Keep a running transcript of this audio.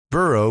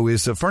Burrow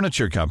is a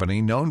furniture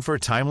company known for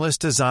timeless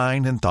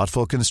design and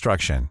thoughtful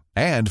construction,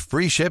 and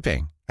free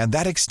shipping, and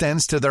that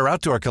extends to their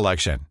outdoor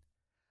collection.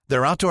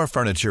 Their outdoor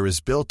furniture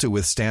is built to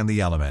withstand the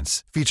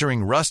elements,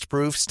 featuring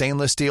rust-proof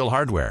stainless steel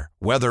hardware,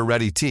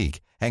 weather-ready teak,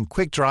 and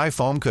quick-dry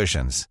foam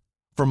cushions.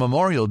 For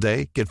Memorial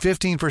Day, get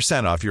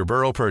 15% off your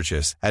Burrow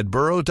purchase at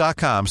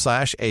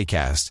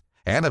burrow.com/acast,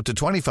 and up to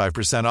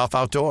 25% off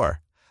outdoor.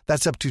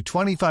 That's up to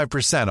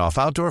 25% off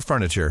outdoor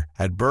furniture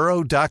at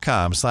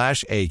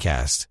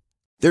burrow.com/acast.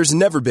 There's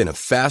never been a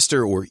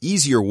faster or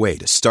easier way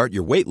to start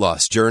your weight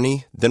loss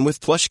journey than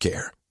with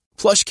PlushCare.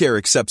 PlushCare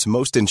accepts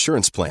most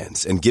insurance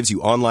plans and gives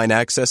you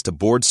online access to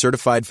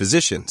board-certified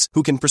physicians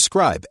who can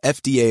prescribe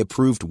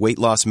FDA-approved weight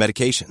loss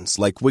medications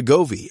like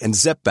Wegovy and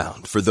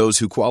Zepbound for those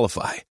who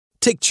qualify.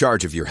 Take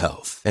charge of your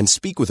health and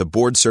speak with a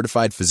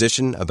board-certified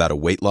physician about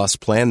a weight loss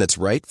plan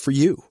that's right for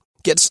you.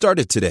 Get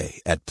started today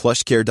at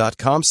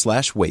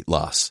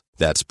plushcare.com/weightloss.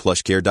 That's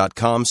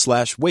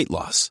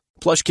plushcare.com/weightloss.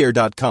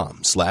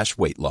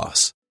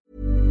 plushcare.com/weightloss.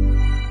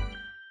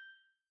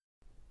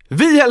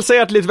 Vi hälsar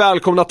hjärtligt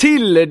välkomna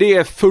till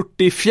det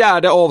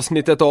 44:e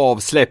avsnittet av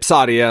Släpp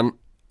sargen.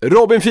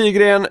 Robin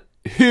Figren,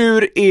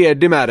 hur är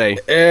det med dig?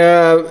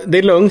 Det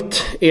är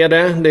lugnt, är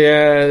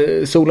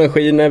det. Solen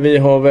skiner, vi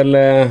har väl,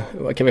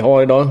 vad kan vi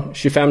ha idag?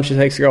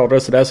 25-26 grader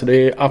och sådär, så det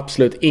är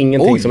absolut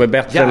ingenting som är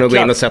bättre än att gå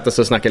in och sätta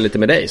sig och snacka lite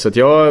med dig. Så att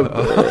jag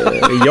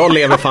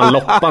lever fan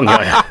loppan,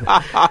 gör jag.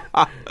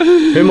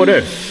 Hur mår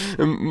du?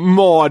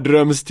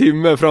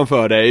 Mardrömstimme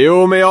framför dig.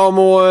 Jo, men jag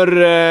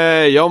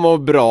mår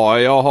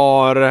bra. Jag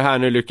har här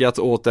nu lyckats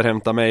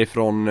återhämta mig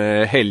från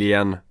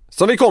helgen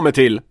som vi kommer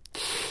till.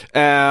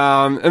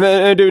 Men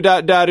du,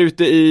 där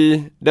ute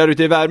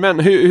i värmen,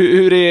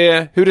 hur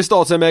är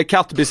statusen med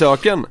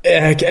kattbesöken?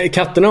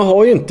 Katterna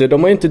har ju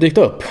inte dykt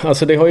upp.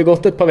 Alltså det har ju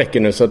gått ett par veckor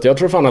nu, så att jag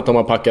tror fan att de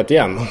har packat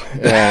igen.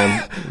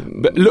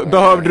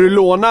 Behövde du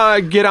låna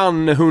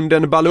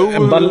grannhunden Baloo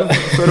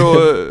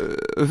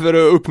för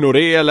att uppnå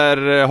det,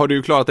 eller har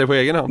du klarat dig på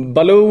egen hand?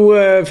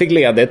 Baloo fick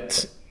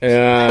ledigt.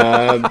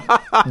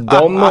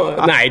 De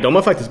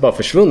har faktiskt bara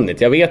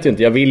försvunnit. Jag vet ju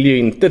inte, jag vill ju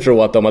inte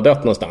tro att de har dött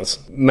någonstans.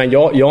 Men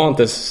jag har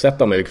inte sett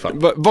dem i vilket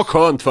fall. Vad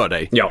skönt för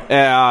dig. Ja.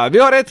 Vi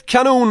har ett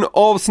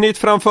kanonavsnitt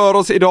framför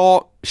oss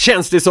idag,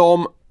 känns det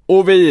som.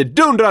 Och vi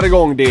dundrar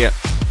igång det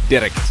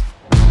direkt.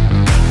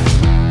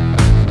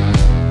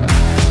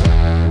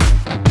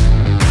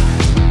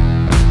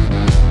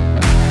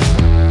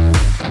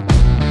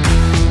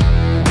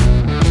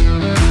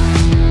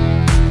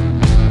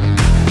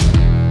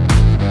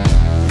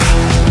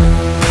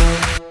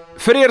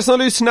 För er som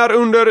lyssnar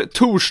under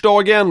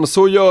torsdagen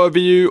så gör vi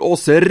ju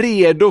oss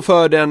redo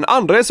för den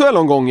andra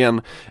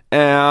SHL-omgången.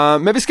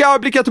 Men vi ska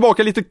blicka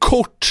tillbaka lite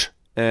kort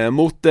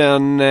mot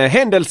den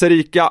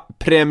händelserika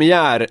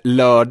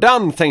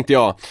premiärlördagen, tänkte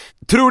jag.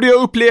 Tror du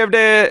jag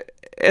upplevde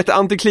ett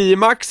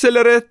antiklimax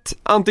eller ett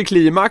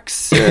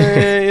antiklimax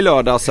i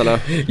lördags, eller?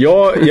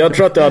 Ja, jag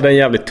tror att du hade en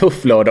jävligt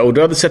tuff lördag och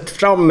du hade sett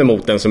fram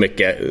emot den så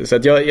mycket. Så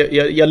att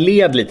jag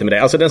led lite med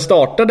det. Alltså den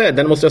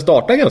måste jag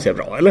starta ganska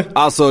bra, eller?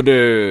 Alltså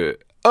du...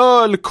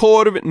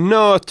 ölkorv,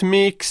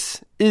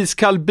 nötmix,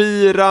 iskall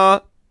bira,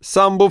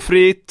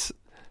 sambofritt,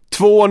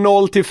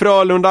 2-0 till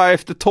Frölunda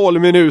efter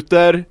 12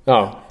 minuter.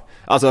 Ja.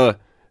 Alltså,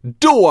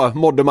 då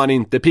mådde man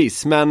inte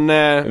piss, men...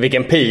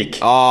 vilken peak.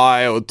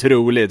 Ja,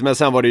 otroligt. Men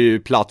sen var det ju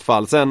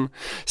plattfall.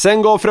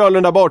 Sen gav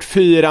Frölunda bort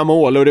 4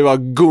 mål och det var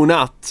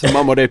godnatt.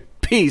 Man mådde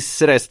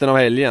piss resten av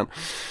helgen.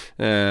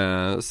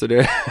 Så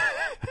det...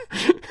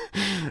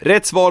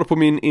 Rätt svar på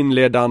min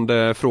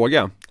inledande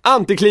fråga.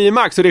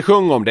 Antiklimax, och det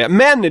sjöng om det.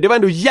 Men det var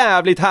ändå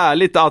jävligt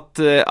härligt att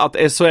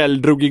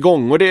SHL drog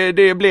igång. Och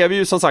det blev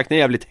ju som sagt en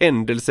jävligt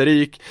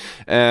händelserik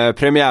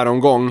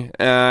premiäromgång.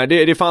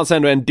 Det fanns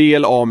ändå en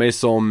del av mig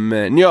som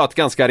njöt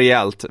ganska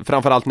rejält.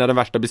 Framförallt när den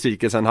värsta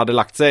besvikelsen hade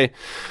lagt sig.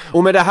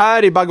 Och med det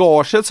här i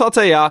bagaget så att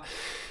säga,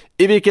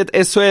 i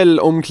vilket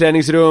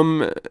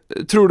SHL-omklädningsrum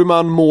tror du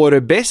man mår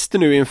bäst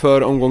nu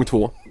inför omgång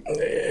 2?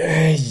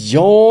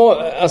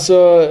 Ja,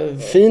 alltså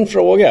fin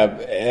fråga.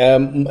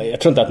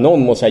 Jag tror inte att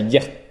någon måste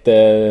säga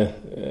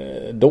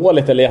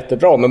jättedåligt eller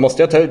jättebra. Men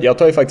jag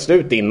tar ju faktiskt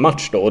ut din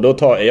match då. Och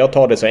jag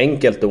tar det så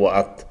enkelt då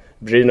att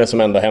Brynäs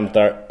som ändå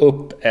hämtar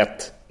upp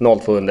ett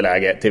 0-2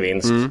 underläge till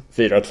vinst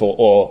 4-2.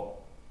 Och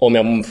om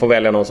jag får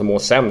välja någon som mår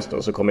sämst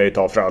då, så kommer jag ju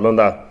ta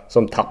Frölunda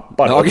som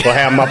tappar på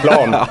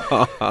hemmaplan.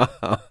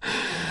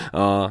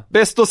 Ja.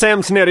 Bäst och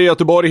sämst nere i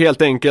Göteborg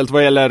helt enkelt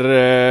vad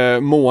gäller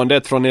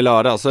måendet från i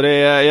lördag. Så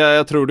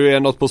jag tror du är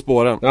något på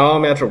spåren. Ja,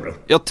 men jag tror det.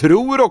 Jag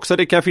tror också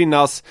det kan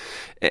finnas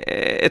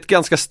ett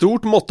ganska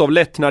stort mått av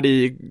lättnad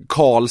i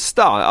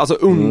Karlstad. Alltså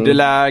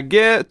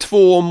underläge,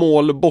 2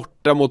 mål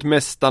borta mot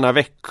mästarna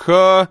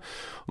Växjö.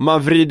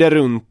 Man vrider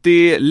runt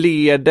i,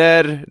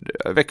 leder.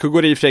 Växjö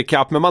går i och för sig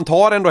kapp, men man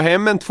tar ändå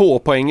hem en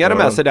 2-poängare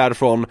med sig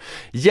därifrån.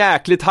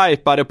 Jäkligt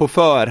hypade på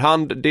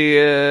förhand.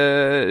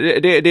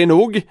 Det är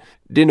nog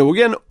det är nog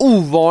en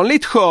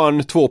ovanligt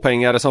skön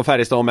tvåpoängare som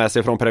Färjestad har med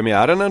sig från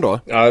premiären ändå.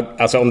 Ja,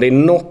 alltså om det är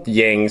något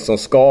gäng som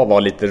ska vara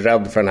lite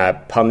rädd för den här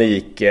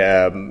panik,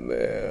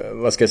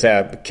 vad ska jag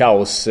säga,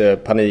 kaos,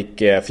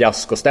 panik,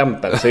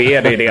 fiaskostämpeln, så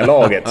är det i det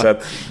laget. Så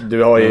att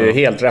du har ju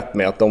helt rätt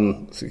med att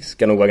de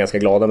ska nog vara ganska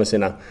glada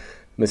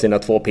med sina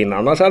 2 pinnar.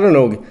 Annars hade det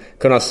nog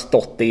kunnat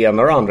stått det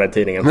ena och det andra i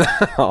tidningen.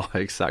 Ja,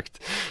 exakt.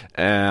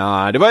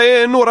 Det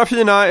var några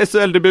fina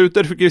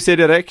SHL-debuter, fick vi se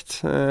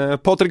direkt.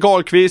 Patrik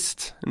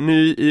Ahlqvist,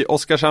 ny i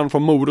Oskarshamn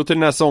från Modo till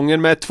den här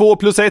säsongen med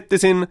 2+1 i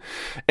sin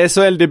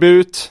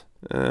SHL-debut.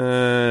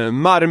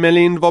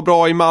 Marmelind var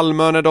bra i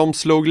Malmö när de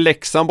slog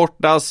Leksand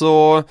borta,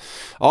 så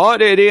ja,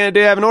 det är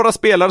även några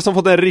spelare som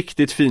fått en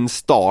riktigt fin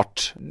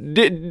start.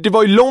 Det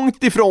var ju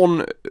långt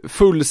ifrån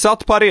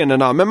fullsatt på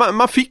arenorna, men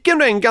man fick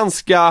ändå en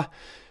ganska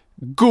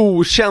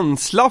god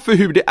känsla för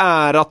hur det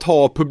är att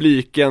ha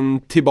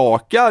publiken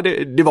tillbaka.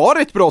 Det var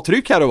rätt bra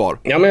tryck här och var.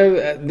 Ja, men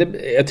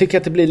jag tycker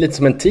att det blir lite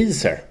som en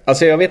teaser.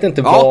 Alltså jag vet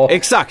inte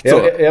exakt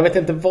så. Jag vet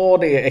inte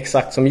vad det är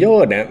exakt som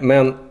gör det,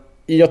 men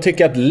jag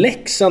tycker att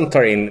Leksand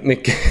tar in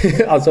mycket,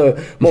 alltså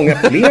många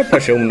fler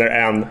personer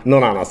än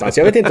någon annanstans.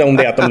 Jag vet inte om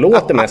det är att de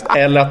låter mest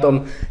eller att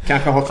de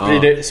kanske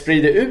har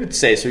sprider ut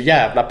sig så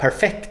jävla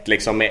perfekt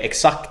liksom med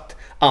exakt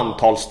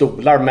antal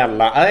stolar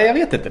mellan. Jag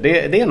vet inte,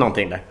 det är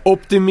någonting där.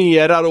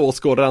 Optimerar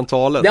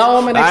åskådarantalet.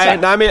 Ja, men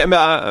exakt. Nej,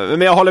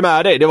 men jag håller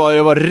med dig. Det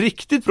var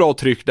riktigt bra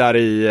tryck där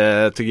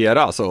i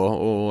Tegera alltså.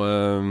 Och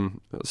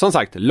som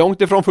sagt,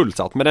 långt ifrån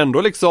fullsatt, men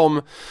ändå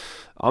liksom.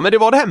 Ja, men det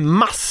var det här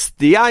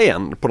mastiga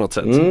igen på något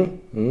sätt.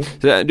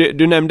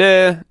 Du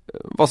nämnde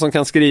vad som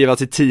kan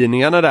skrivas i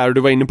tidningarna där, och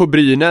du var inne på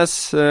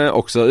Brynäs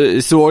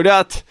också. Såg du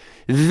att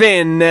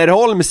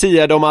Wennerholm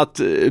säger om att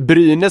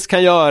Brynäs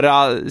kan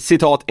göra,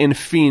 citat, en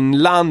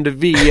Finland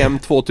VM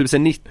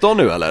 2019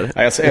 nu, eller?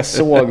 Ja,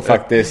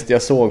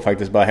 jag såg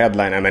faktiskt bara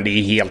headlinen, men det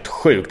är helt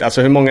sjukt.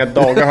 Alltså hur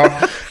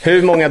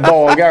många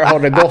dagar har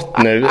det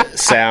gått nu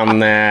sen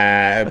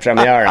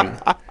premiären?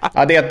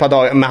 Ja, det är ett par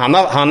dagar. Men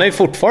han har ju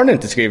fortfarande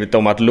inte skrivit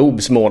om att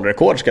Lobs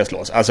målrekord ska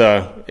slås.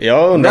 Alltså,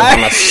 jag undrar om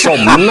han har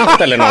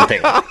somnat eller någonting.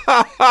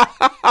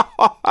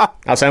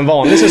 Alltså en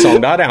vanlig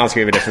säsong, då hade han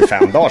skrivit det för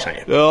 5 dagar sedan.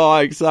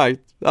 Ja, exakt.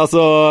 Alltså,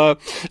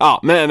 ja,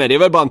 men det är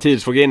väl bara en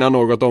tidsfråga innan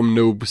något om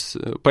Noobs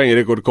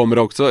poängrekord kommer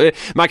också.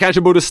 Man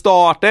kanske borde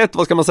starta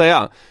vad ska man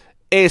säga?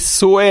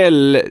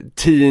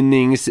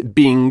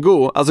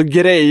 SHL-tidningsbingo. Alltså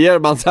grejer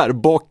man så här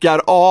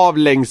bockar av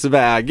längs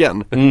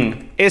vägen.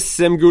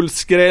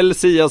 SM-guldskräll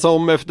sias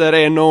om efter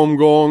en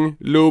omgång.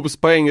 Lobs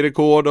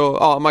poängrekord och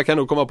ja, man kan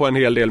nog komma på en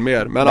hel del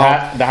mer. Men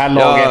det här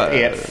laget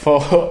är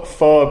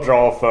för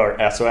bra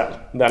för SHL.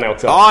 Den är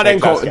också. Ja,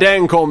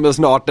 den kommer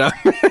snart där.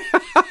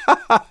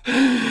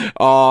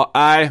 Ja,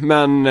 nej,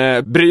 men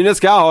Brynäs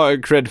ska ha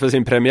cred för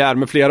sin premiär,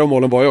 men flera av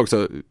målen var ju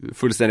också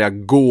fullständiga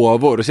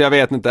gåvor, så jag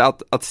vet inte,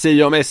 att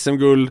säga om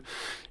SM-guld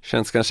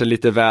känns kanske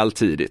lite väl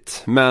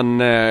tidigt, men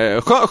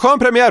skön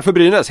premiär för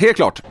Brynäs, helt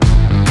klart.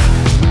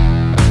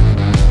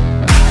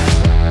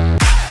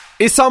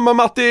 I samband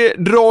med att det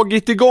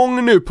dragit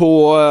igång nu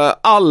på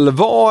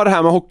allvar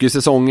här med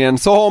hockeysäsongen,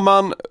 så har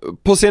man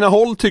på sina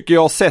håll, tycker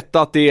jag, sett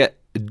att det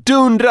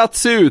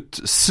dundrats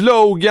ut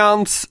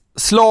slogans,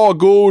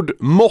 slagord,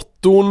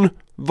 motton,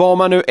 vad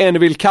man nu än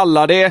vill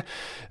kalla det,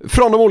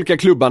 från de olika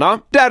klubbarna.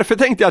 Därför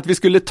tänkte jag att vi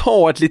skulle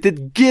ta ett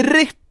litet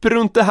grepp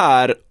runt det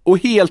här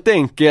och helt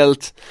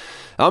enkelt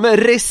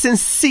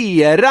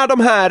recensera de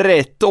här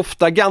rätt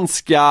ofta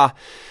ganska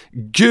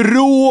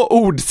grå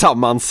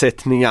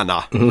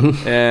ordsammansättningarna.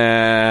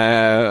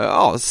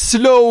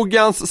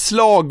 Slogans,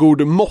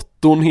 slagord,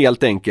 motton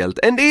helt enkelt.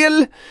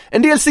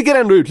 En del sticker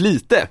ändå ut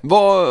lite.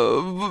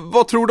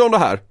 Vad tror du om det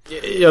här?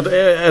 Jag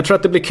tror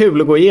att det blir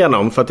kul att gå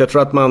igenom, för att jag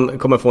tror att man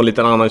kommer få en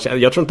liten annan.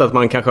 Jag tror inte att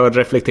man kanske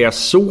reflekterar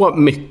så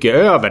mycket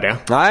över det.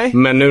 Nej.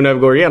 Men nu när vi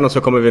går igenom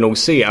så kommer vi nog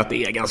se att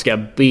det är ganska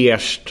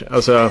beige.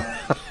 Alltså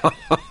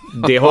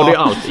det har det ju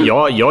alltid.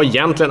 Jag har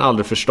egentligen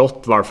aldrig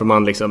förstått varför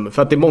man liksom,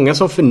 för att det är många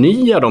som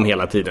förnyar dem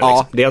hela tiden.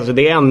 Ja. Liksom.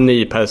 Det är en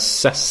ny per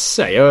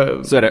sesse.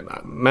 Så är det.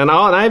 Men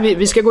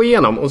vi ska gå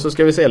igenom och så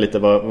ska vi se lite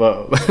vad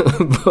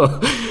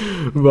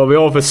vi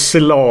har för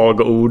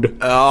slagord.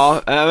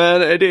 Ja, men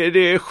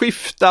det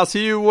skiftas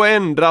ju och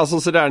ändras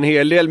och sådär en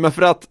hel del. Men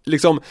för att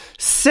liksom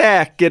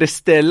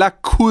säkerställa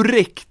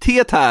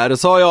korrekthet här,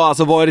 så har jag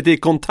alltså varit i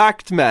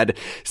kontakt med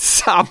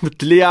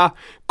samtliga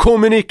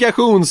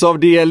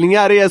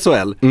kommunikationsavdelningar i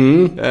SHL.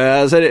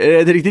 Så det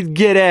är ett riktigt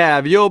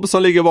grävjobb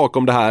som ligger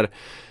bakom det här.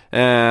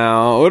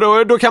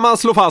 Och då kan man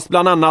slå fast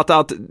bland annat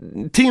att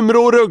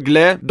Timrå och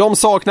Rögle, de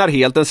saknar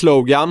helt en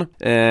slogan.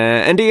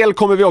 En del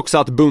kommer vi också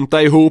att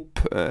bunta ihop,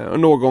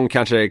 någon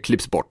kanske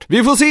klipps bort.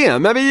 Vi får se,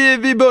 men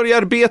vi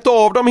börjar beta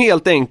av dem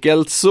helt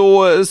enkelt.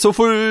 Så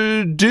får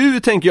du,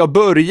 tänker jag,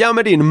 börja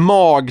med din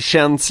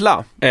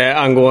magkänsla.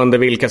 Angående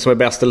vilka som är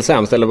bäst eller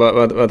sämst, eller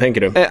vad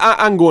tänker du?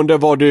 Angående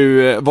vad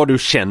du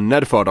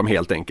känner för dem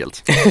helt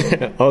enkelt.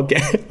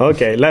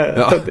 Okej.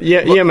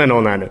 Ge mig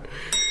någon här nu.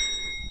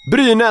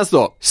 Brynäs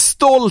då.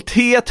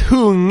 Stolthet,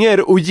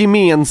 hunger och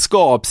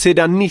gemenskap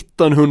sedan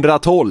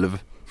 1912.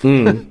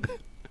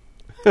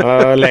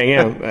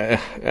 Länge.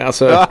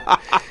 Alltså...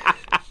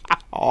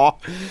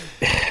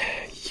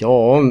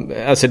 Ja,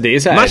 alltså det är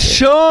så här. Man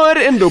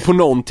kör ändå på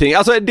någonting.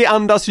 Alltså det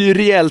andas ju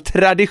rejäl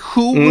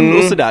tradition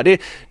och sådär.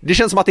 Det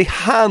känns som att det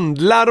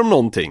handlar om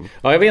någonting.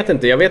 Ja, jag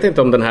vet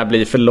inte om den här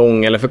blir för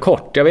lång eller för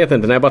kort. Jag vet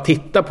inte, när jag bara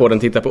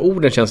tittar på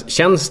orden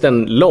känns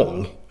den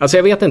lång. Alltså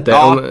jag vet inte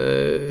om,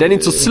 den är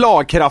inte så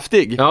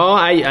slagkraftig. Ja,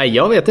 nej,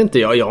 jag vet inte.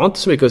 Jag har inte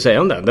så mycket att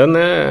säga om den.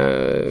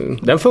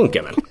 Den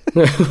funkar väl.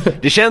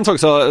 Det känns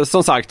också,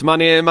 som sagt,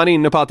 man är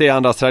inne på att det är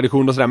andras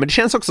tradition och sådär, men det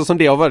känns också som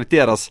det har varit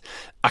deras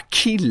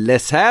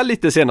akilleshäl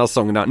lite senaste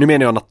säsongerna. Nu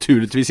menar jag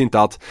naturligtvis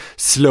inte att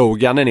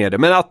sloganen är det,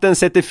 men att den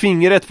sätter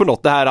fingret på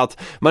något, det här att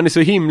man är så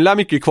himla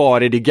mycket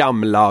kvar i det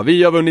gamla.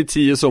 Vi har vunnit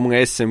 10 så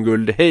många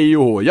SM-guld, hej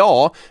och hå.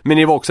 Ja, men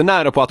ni var också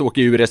nära på att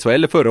åka ur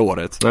SHL förra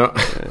året. Ja.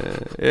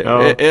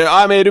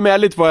 Men är du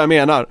med lite vad jag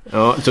menar?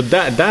 Ja, så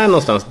där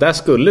någonstans, där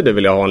skulle du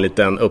vilja ha en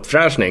liten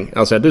uppfräschning.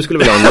 Alltså du skulle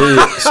vilja ha en ny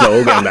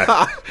slogan där.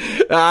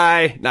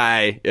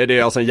 Nej, det är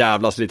jag som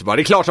jävlas lite bara.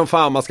 Det är klart som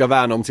fan man ska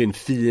värna om sin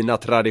fina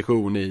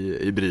tradition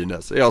i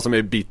Brynäs. Jag som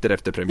är bitter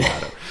efter premiären.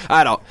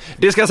 Nej då,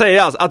 det ska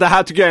sägas att det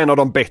här tycker jag är en av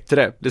de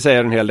bättre. Det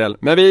säger en hel del.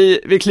 Men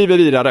vi kliver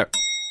vidare.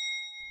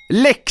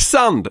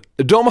 Leksand,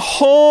 de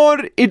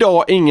har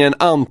idag ingen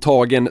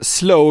antagen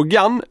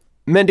slogan,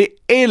 men det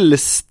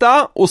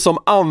äldsta och som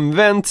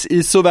används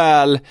i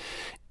såväl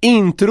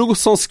intro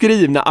som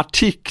skrivna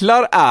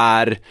artiklar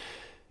är: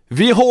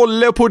 vi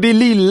håller på det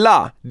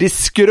lilla, det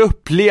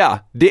skruppliga,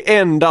 det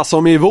enda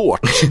som är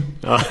vårt.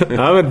 Ja,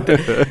 men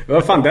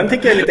vad fan, den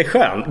tycker jag är lite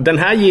skön. Den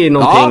här ger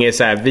någonting i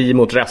så här vi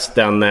mot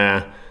resten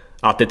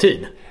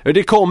attityd.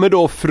 Det kommer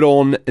då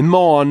från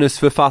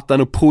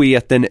manusförfattaren och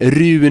poeten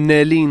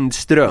Rune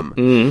Lindström.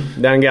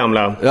 Den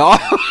gamla. Ja.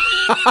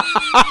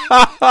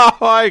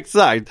 Ja,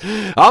 exakt.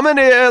 Ja, men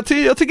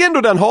jag tycker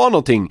ändå den har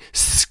någonting.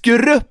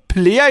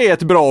 Skruppliga är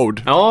ett bra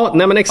ord. Ja,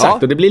 nej men exakt. Ja.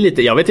 Och det blir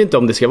lite, jag vet inte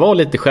om det ska vara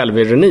lite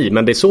självironi,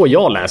 men det är så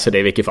jag läser det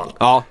i vilket fall.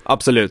 Ja,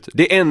 absolut.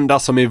 Det enda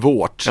som är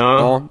vårt.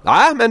 Ja,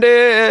 men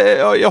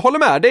jag håller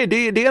med dig.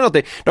 Det är något.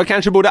 De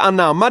kanske borde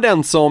anamma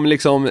den som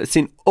liksom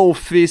sin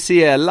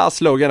officiella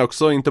slogan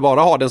också, inte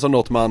bara ha den som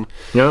något man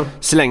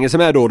slänger sig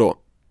med då och då.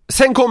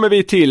 Sen kommer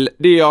vi till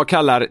det jag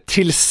kallar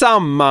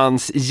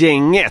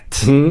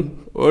tillsammansgänget.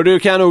 Och du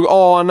kan nog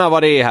ana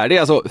vad det är här. Det är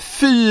alltså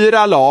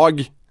 4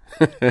 lag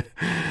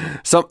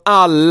som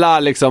alla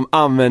liksom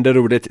använder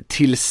ordet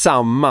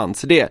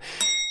tillsammans. Det är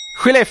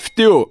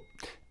Skellefteå,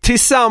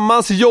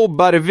 tillsammans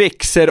jobbar,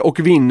 växer och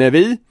vinner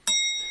vi.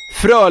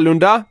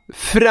 Frölunda,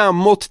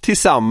 framåt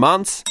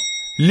tillsammans.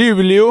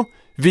 Luleå,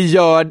 vi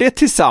gör det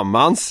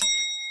tillsammans.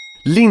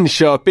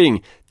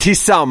 Linköping,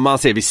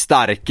 tillsammans är vi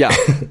starka.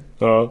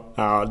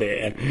 Ja, det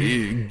är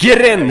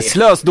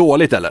gränslöst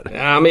dåligt, eller?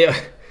 Ja, men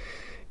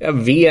jag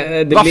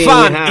vet. Vad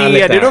fan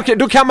är det?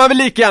 Då kan man väl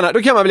lika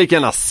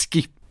gärna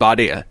skippa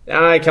det.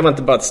 Ja, kan man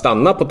inte bara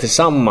stanna på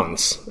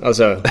tillsammans?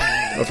 Alltså,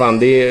 vad fan,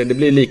 det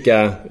blir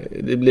lika...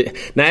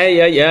 Nej,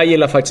 jag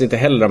gillar faktiskt inte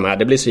heller de här.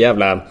 Det blir så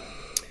jävla...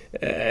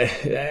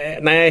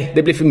 nej,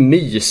 det blir för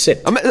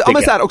mysigt.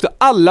 Men så här också,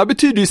 alla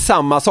betyder ju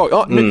samma sak.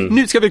 Ja, men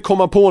nu ska vi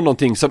komma på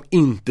någonting som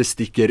inte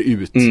sticker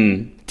ut.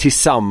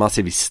 Tillsammans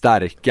är vi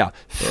starka.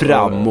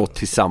 Framåt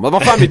tillsammans.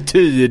 Vad fan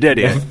betyder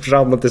det?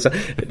 Framåt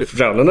tillsammans.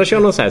 Frölunda kör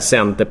någon så här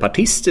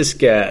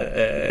centerpartistiska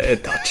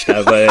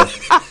touch där.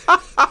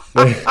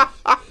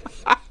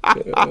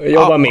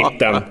 Jobba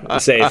mitten.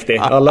 Safety.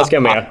 Alla ska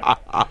med.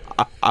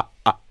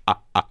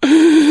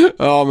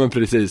 Ja, men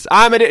precis.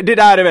 Men det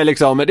där är väl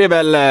liksom, det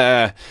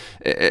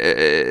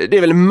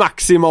är väl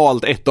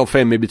maximalt 1 av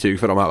 5 i betyg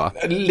för de här, va?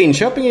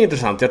 Linköping är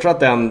intressant. Jag tror att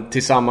den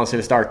tillsammans är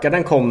vi starka.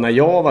 Den kom när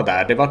jag var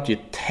där. Det var ju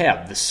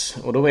Tevs.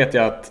 Och då vet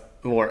jag att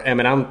vår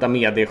eminenta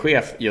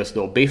mediechef just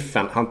då,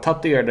 Biffen, han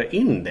tatuerade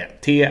in det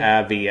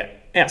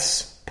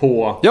TÄVS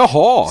på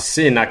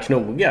sina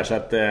knogar. Så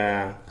att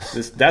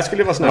där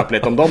skulle det vara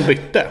snöpligt om de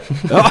bytte.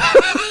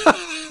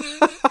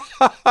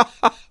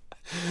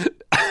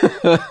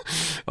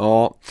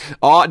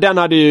 Ja, den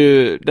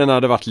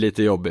hade varit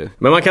lite jobbig.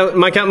 Men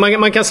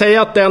man kan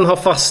säga att den har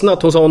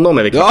fastnat hos honom,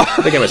 det kan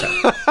man säga.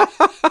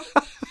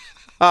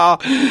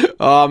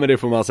 Ja, men det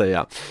får man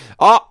säga.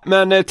 Ja,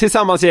 men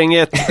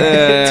tillsammansgänget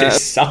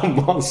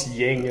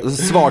Tillsammansgänget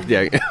svagt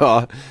gäng.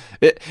 Ja.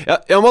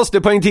 Jag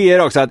måste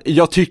poängtera också att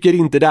jag tycker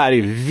inte det här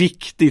är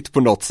viktigt på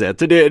något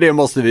sätt. Det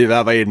måste vi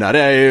väva in här.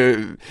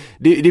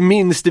 Det är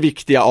minst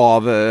viktiga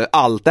av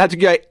allt. Det här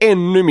tycker jag är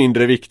ännu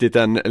mindre viktigt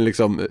än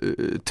liksom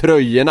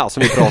tröjorna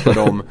som vi pratade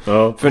om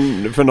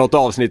för något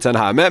avsnitt sen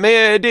här. Men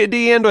det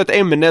är ändå ett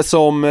ämne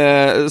som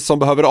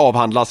behöver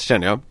avhandlas,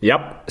 känner jag.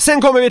 Ja.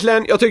 Sen kommer vi till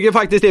en jag tycker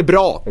faktiskt är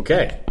bra.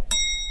 Okej.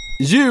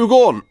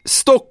 Djurgården,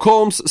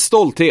 Stockholms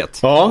stolthet.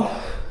 Ja.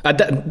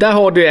 Där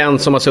har du en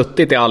som har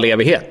suttit i all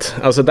evighet.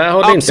 Alltså där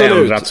har det inte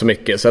ändrat så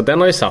mycket. Så att den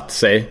har ju satt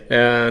sig.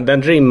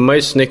 Den rimmar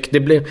ju snyggt. Det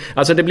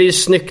blir ju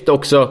snyggt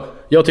också.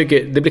 Jag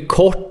tycker det blir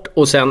kort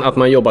och sen att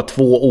man jobbar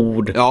 2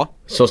 ord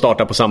som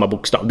startar på samma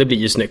bokstav. Det blir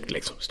ju snyggt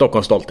liksom.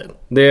 Stockholms stolthet.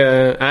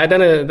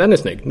 Den är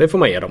snygg. Det får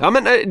man ge dem. Ja,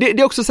 men det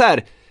är också så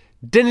här.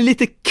 den är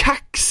lite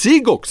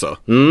kaxig också.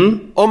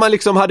 Om man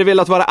liksom hade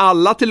velat vara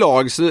alla till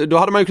lag, så då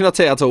hade man ju kunnat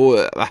säga att så,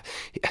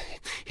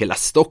 hela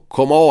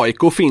Stockholm och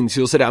AIK finns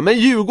ju och sådär. Men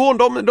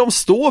Djurgården, de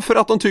står för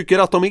att de tycker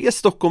att de är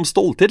Stockholms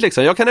stolthet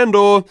liksom.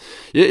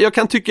 Jag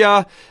kan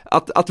tycka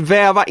att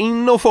väva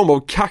in någon form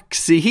av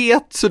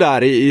kaxighet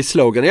sådär i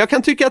slogan. Jag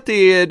kan tycka att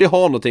det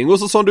har någonting. Och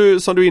så som du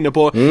är inne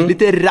på,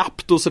 lite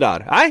rappt och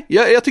sådär. Nej,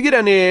 jag tycker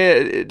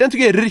den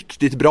tycker jag är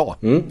riktigt bra.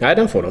 Nej,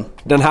 den får de.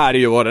 Den här är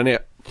ju vad den är.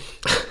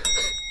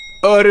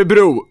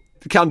 Örebro,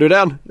 kan du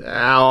den?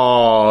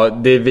 Ja,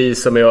 det är vi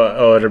som är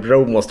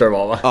Örebro måste det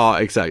vara, va? Ja,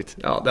 exakt.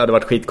 Ja, det hade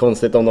varit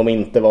skitkonstigt om de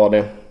inte var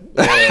det.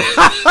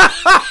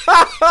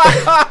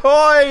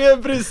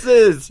 Oj,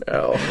 precis.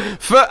 Ja.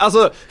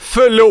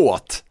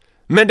 Förlåt,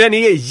 men den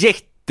är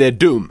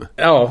jättedum.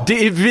 Ja.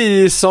 Det är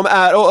vi som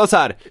är, och så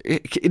här,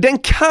 den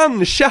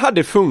kanske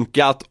hade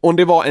funkat om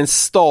det var en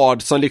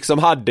stad som liksom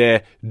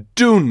hade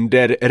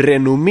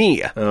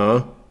dunderrenommé.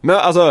 Ja. Men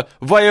alltså,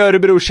 vad är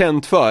Örebro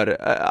känt för?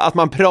 Att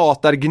man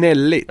pratar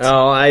gnälligt.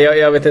 Ja,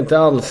 jag vet inte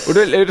alls. Och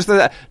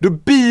då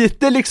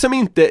biter liksom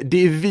inte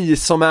det är vi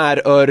som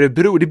är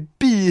Örebro. Det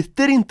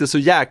biter inte så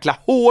jäkla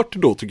hårt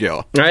då, tycker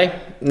jag.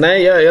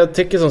 Nej, jag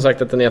tycker som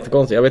sagt att den är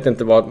jättekonstig. Jag vet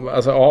inte vad,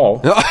 alltså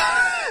ja.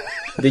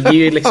 Det ger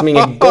ju liksom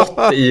inget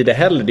gott i det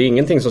heller. Det är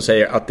ingenting som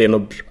säger att det är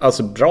något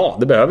alltså, bra.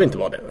 Det behöver inte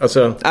vara det.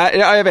 Alltså...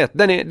 Ja, jag vet,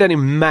 den är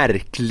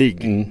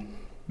märklig.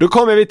 Då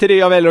kommer vi till det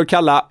jag väljer att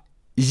kalla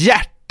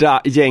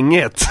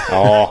Hjärta-gänget.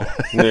 Ja,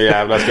 nu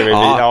jävlar ska vi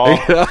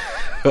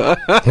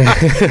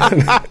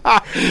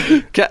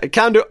bli.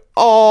 Kan du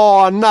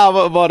ana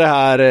vad det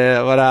här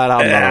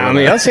handlar om?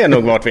 Men jag ser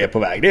nog vart vi är på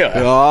väg, det gör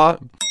jag. Ja.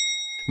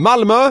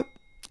 Malmö,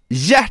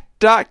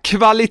 hjärta,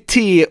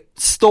 kvalitet,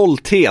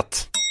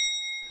 stolthet.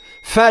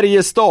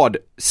 Färjestad,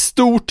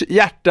 stort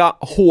hjärta,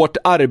 hårt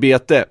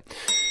arbete.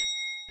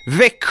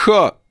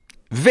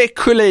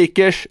 Växjö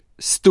Lakers,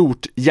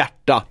 stort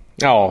hjärta.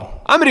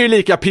 Ja, men det är ju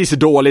lika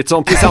pissdåligt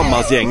som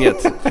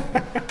Tillsammansgänget.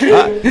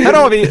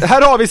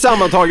 Här har vi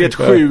sammantaget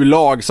 7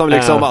 lag som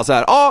liksom bara så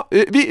här,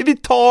 vi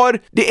tar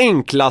det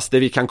enklaste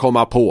vi kan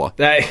komma på.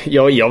 Nej,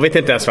 jag vet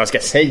inte ens vad jag ska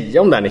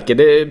säga om det, Nicke.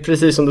 Det är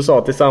precis som du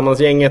sa,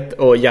 Tillsammansgänget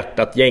och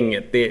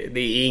Hjärtat-gänget. Det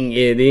är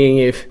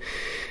inget,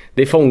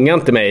 det fångar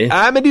inte mig.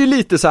 Nej, men det är ju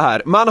lite så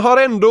här. Man har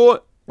ändå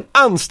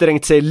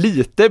ansträngt sig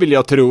lite, vill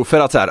jag tro, för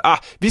att så här,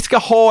 vi ska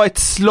ha ett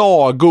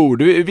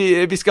slagord,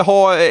 vi ska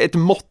ha ett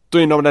motto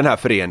inom den här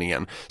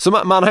föreningen. Så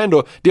man har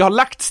ändå, det har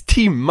lagts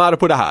timmar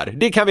på det här.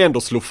 Det kan vi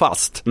ändå slå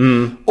fast.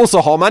 Och så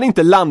har man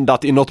inte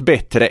landat i något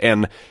bättre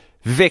än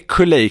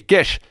Växjö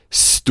Lakers,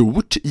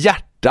 stort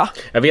hjärta.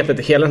 Jag vet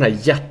inte, hela den här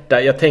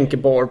hjärta, jag tänker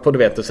bara på, du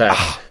vet, så här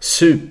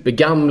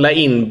supergamla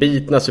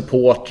inbitna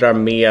supportrar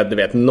med, du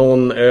vet,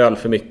 någon öl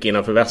för mycket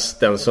innanför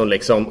västen som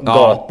liksom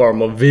gapar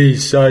om och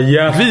visa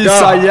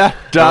hjärta.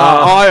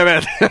 Ja, jag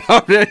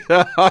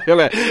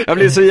vet. Jag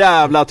blir så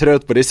jävla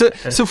trött på det.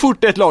 Så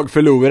fort ett lag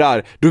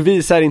förlorar, då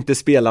visar inte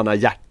spelarna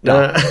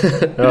hjärta.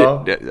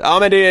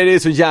 Men det är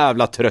så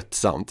jävla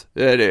tröttsamt.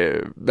 Jag,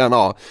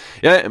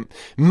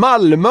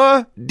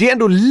 det är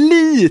ändå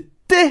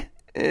lite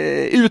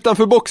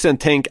utanför boxen,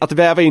 tänk att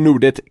väva in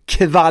ordet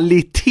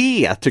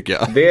kvalitet, tycker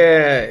jag.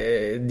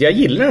 Jag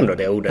gillar ändå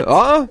det ordet.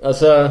 Ja.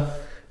 Alltså,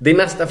 det är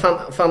nästan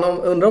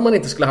undrar om man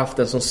inte skulle haft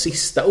en som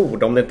sista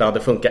ord, om det inte hade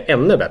funkat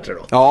ännu bättre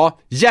då. Ja,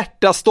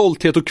 hjärta,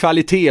 stolthet och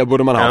kvalitet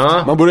borde man haft.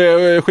 Ja. Man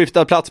borde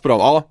skifta plats på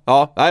dem.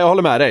 Ja, jag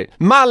håller med dig.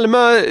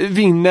 Malmö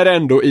vinner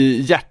ändå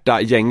i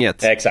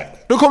hjärta-gänget.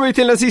 Exakt. Då kommer vi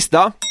till den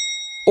sista.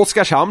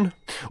 Oskarshamn.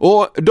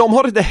 Och de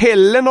har inte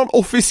heller någon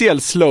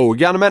officiell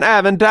slogan, men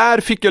även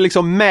där fick jag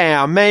liksom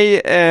med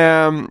mig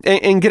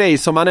en grej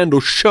som man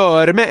ändå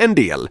kör med en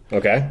del.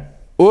 Okej.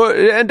 Och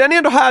den är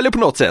ändå härlig på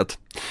något sätt.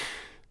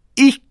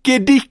 Icke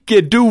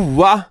dicke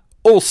doa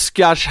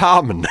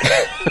Oskarshamn.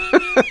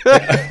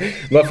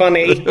 Vad fan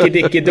är icke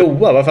dicke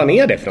doa? Vad fan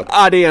är det för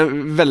något? Det är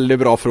en väldigt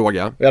bra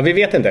fråga. Ja, vi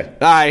vet inte.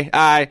 Nej.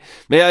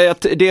 Men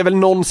det är väl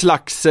någon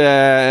slags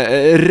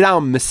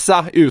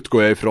ramsa,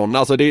 utgår jag ifrån.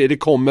 Alltså det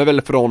kommer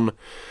väl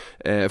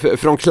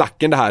från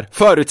klacken det här,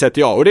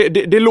 förutsätter jag. Och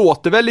det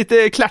låter väl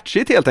lite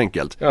klatschigt helt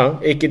enkelt. Ja,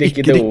 icke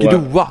dicke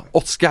doa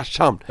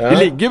Oskarshamn. Ja. Det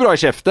ligger bra i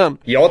käften.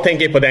 Jag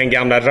tänker på den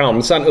gamla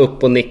ramsan,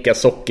 upp och nicka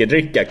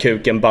sockerdricka,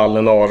 kuken,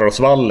 ballen,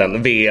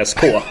 Arosvallen,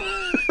 VSK.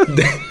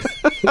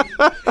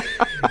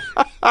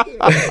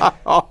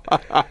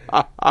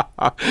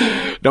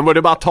 De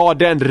borde bara ta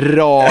den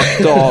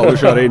rakt av och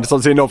köra in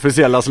som sin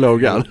officiella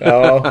slogan.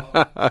 Ja,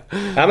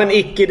 men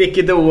icke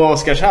dicke doa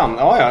Oskarshamn.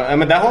 Ja,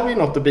 men där har vi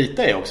något att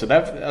bita i också.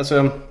 Där,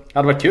 alltså, det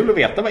hade varit kul att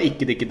veta vad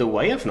icke dicke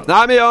doa är för något.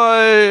 Nej, men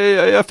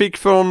jag fick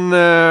från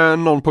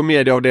någon på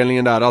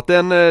medieavdelningen där att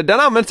den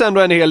används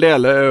ändå en hel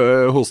del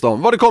hos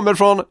dem. Var det kommer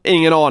från,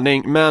 ingen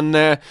aning, men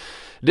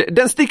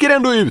Den sticker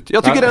ändå ut.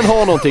 Jag tycker den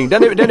har någonting.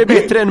 Den är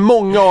bättre än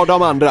många av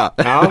de andra.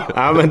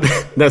 Ja, men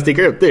den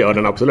sticker ut, det gör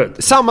den absolut.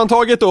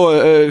 Sammantaget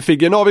då,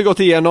 Figgen, har vi gått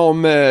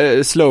igenom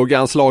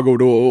slogans,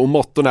 slagord och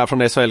motton här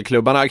från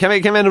SHL-klubbarna. Kan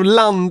vi ändå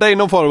landa i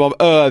någon form av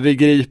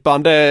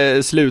övergripande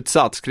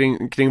slutsats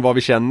kring vad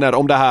vi känner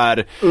om det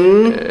här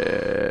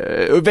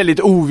väldigt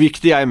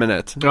oviktiga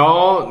ämnet?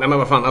 Ja, nej men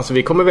vad fan, alltså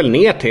vi kommer väl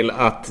ner till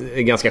att det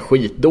är ganska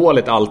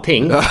skitdåligt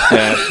allting.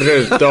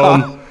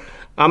 Förutom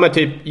ja men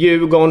typ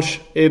Djurgårdens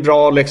är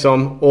bra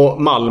liksom,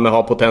 och Malmö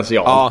har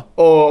potential. Ja.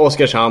 Och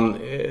Oskarshamn,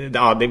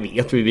 ja det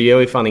vet vi har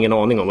ju fan ingen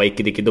aning om vad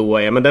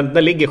Icke-Dicke-Doa är, men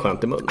den ligger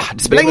skönt i munnen.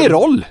 Det spelar ingen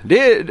roll.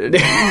 Det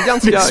är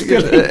ganska... Det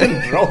spelar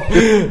ingen roll.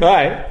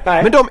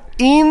 Nej. Men de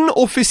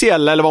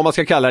inofficiella, eller vad man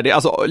ska kalla det,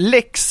 alltså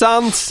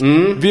Leksands,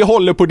 vi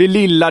håller på det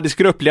lilla, det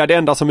skruppliga, det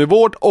enda som är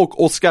vårt,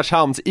 och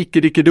Oskarshamns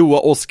Icke-Dicke-Doa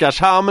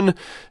Oskarshamn.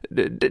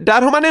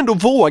 Där har man ändå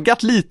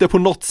vågat lite på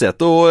något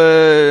sätt, och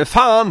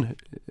fan,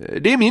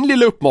 det är min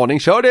lilla uppmaning.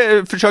 Kör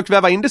det, försök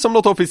väva in det som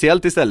något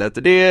officiellt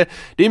istället. Det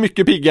är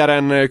mycket piggare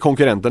än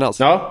konkurrenternas.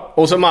 Ja,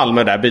 och så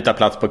Malmö där, byta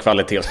plats på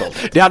kvalitet och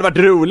stolt. Det hade varit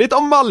roligt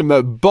om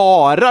Malmö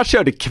bara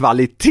körde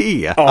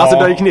kvalitet. Ja. Alltså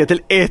det gick ner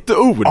till ett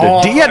ord.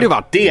 Ja, det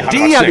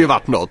hade ju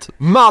varit något.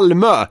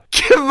 Malmö,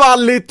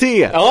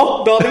 kvalitet.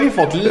 Ja, då hade vi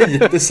fått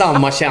lite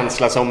samma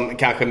känsla som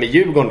kanske med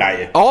Djurgården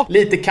där. Ja.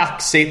 Lite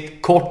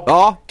kaxigt, kort,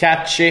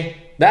 catchy.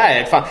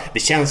 Det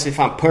känns ju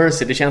fan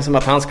Percy. Det känns som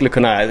att han skulle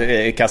kunna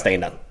kasta in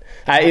den.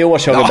 Nej, i år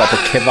kör vi bara på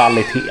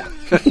kvalitet.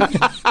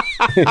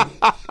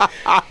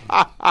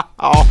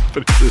 Ja,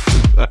 precis.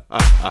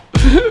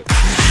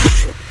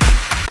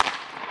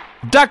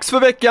 Dags för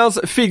veckans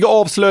Figge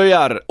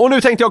avslöjar. Och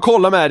nu tänkte jag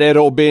kolla med dig,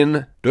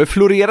 Robin. Du har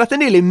florerat en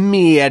del i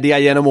media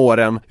genom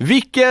åren.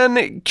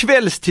 Vilken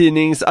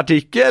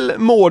kvällstidningsartikel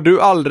mår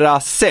du allra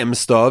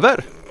sämst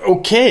över?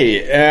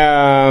 Okej,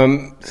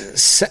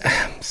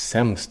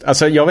 sämst.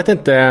 Alltså jag vet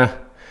inte.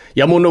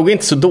 Jag mår nog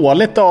inte så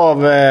dåligt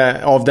av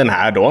den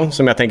här då,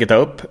 som jag tänker ta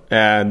upp.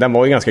 Den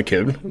var ju ganska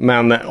kul,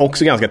 men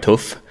också ganska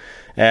tuff.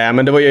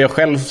 Men det var ju jag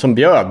själv som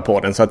bjöd på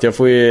den, så att jag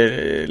får ju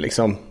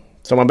liksom,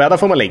 som man bäddar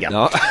får man ligga.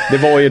 Ja. Det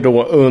var ju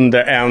då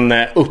under en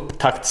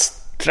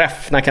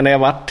upptaktsträff, när kan det ha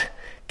varit?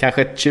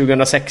 Kanske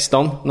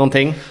 2016,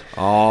 någonting.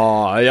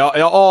 Ja,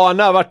 jag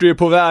anar vart du är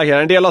på väg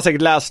här. En del har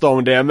säkert läst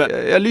om det, men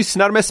jag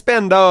lyssnar med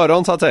spända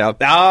öron, så att säga.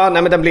 Ja,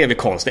 nej men den blev ju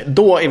konstig.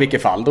 Då i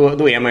vilket fall,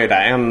 då är man ju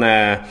där.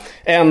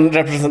 En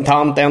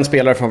representant, en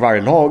spelare från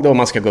varje lag då.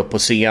 Man ska gå upp på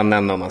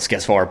scenen och man ska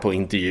svara på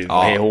intervju.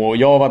 Ja. Och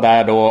jag var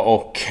där då,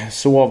 och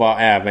så var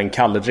även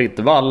Kalle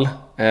Riddervall,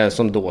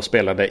 som då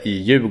spelade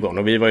i Djurgården,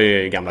 och vi var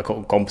ju gamla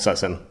kompisar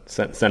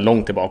sen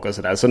långt tillbaka och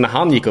sådär. Så när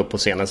han gick upp på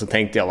scenen så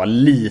tänkte jag var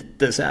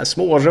lite så här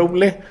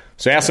smårolig.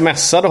 Så jag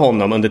smsade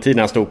honom under tiden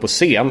han stod på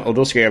scen, och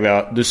då skrev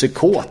jag: du ser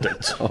kåt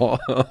ut.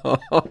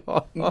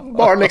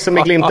 Bara liksom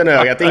med glimten i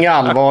ögat, inget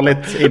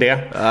allvarligt i det.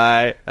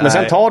 Nej. Men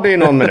sen tar det ju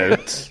någon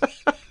minut,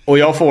 och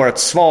jag får ett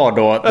svar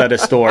då där det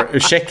står: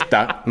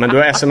 ursäkta, men du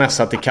har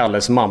smsat till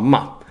Kalles mamma.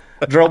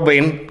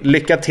 Robin,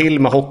 lycka till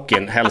med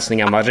hockeyn,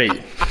 hälsningar Marie.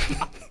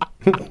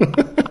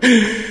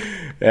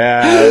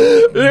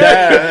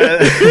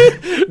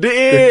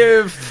 Det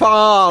är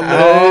fan,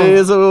 det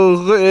är så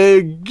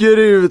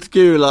grymt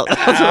kul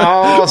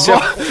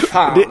alltså,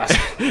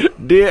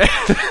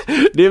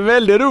 det är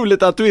väldigt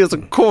roligt att du är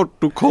så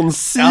kort och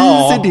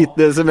koncis i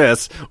ditt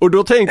sms. Och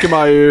då tänker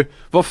man ju,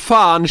 vad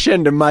fan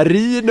kände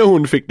Marie när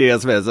hon fick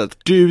det smset?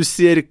 Du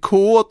ser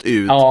kåt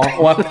ut. Ja,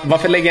 och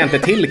varför lägger jag inte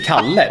till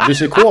Kalle? Du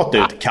ser kåt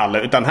ut,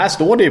 Kalle. Utan här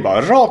står det ju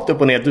bara rakt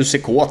upp och ner: du ser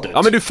kåt ut.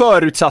 Ja, men du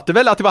förutsatte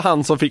väl att det var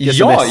han som fick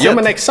smset? Ja,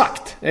 men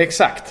exakt.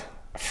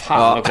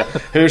 Fan också.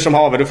 Hur som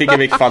haver, då fick jag i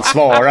vilket fall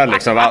svara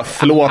liksom: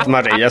 förlåt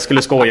Marie, jag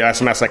skulle skoja och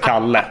smsa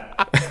Kalle.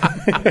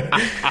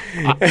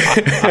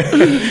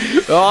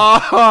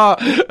 Ja,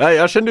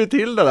 jag kände ju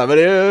till det där, men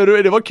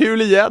det var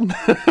kul igen.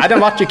 Nej, den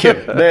var ju kul.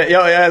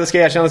 Jag ska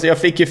erkänna, jag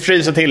fick ju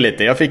frysa till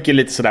lite. Jag fick ju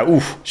lite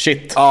sådär,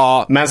 shit.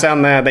 Ja. Men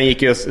sen den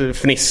gick ju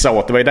fnissa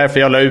åt. Det var ju därför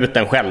jag la ut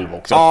den själv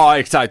också. Ja,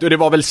 exakt. Och det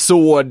var väl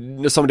så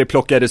som det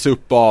plockades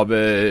upp av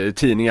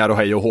tidningar och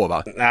hej och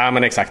hova. Ja,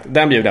 men exakt.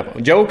 Den bjuder jag på.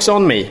 Jokes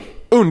on me.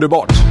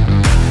 Underbart.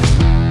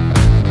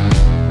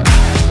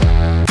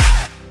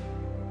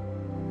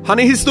 Han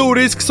är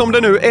historisk som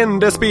den nu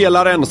enda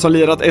spelaren som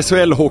lirat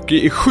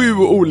SHL-hockey i 7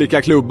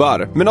 olika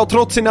klubbar, men har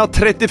trots sina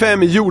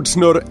 35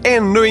 jordsnurr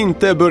ännu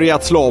inte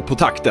börjat slå på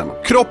takten.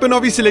 Kroppen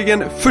har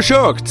visserligen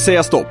försökt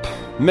säga stopp,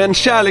 men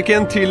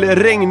kärleken till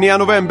regniga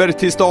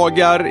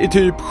novembertisdagar i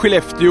typ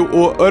Skellefteå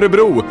och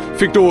Örebro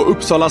fick då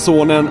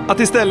Uppsala-sonen att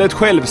istället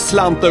själv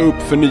slanta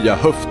upp för nya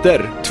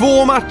höfter.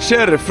 2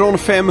 matcher från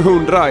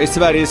 500 i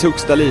Sveriges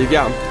högsta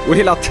liga och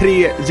hela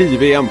 3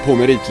 JVM på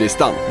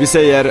meritlistan. Vi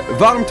säger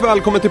varmt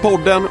välkommen till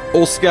podden,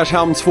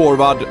 Oskarshamns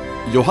forward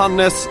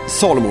Johannes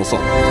Salomonsson.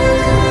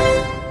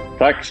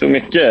 Tack så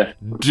mycket.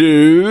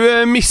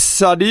 Du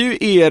missade ju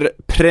er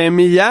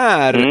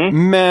premiär,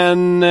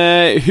 men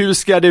hur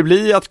ska det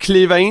bli att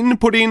kliva in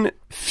på din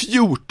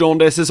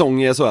 14:e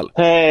säsong i SHL?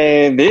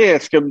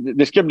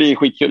 Det ska bli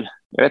skitkul.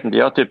 Jag vet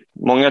inte,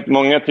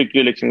 många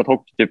tycker liksom att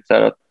hockey typ så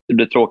här, att det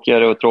blev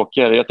tråkigare och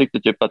tråkigare. Jag tyckte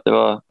typ att det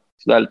var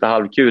sådär lite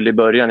halvkul i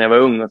början när jag var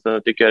ung, och så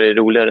tycker jag det är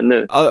roligare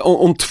nu.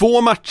 Om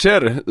 2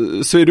 matcher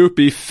så är du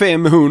uppe i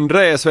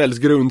 500 i SHLs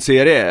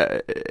grundserie.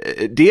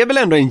 Det är väl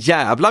ändå en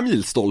jävla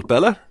milstolpe,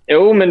 eller?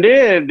 Jo, men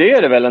det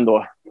är det väl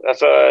ändå.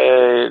 Alltså,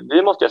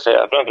 det måste jag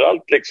säga.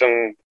 Framförallt liksom,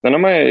 sen har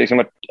man ju liksom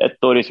varit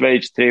 1 år i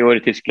Schweiz, 3 år i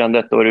Tyskland,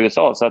 1 år i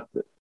USA, så att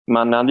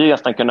man hade ju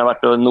nästan kunnat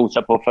varit och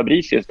nosa på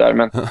Fabricius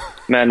där,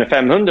 men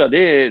 500, det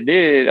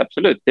är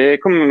absolut, det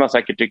kommer man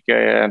säkert tycka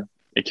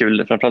är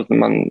kul, framförallt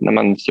när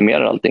man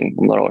summerar allting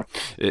om några år.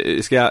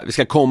 Vi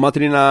ska komma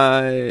till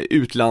dina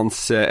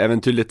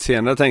utlandsäventyr lite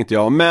senare, tänkte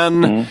jag.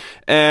 Men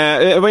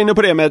jag var inne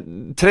på det med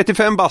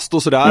 35 bast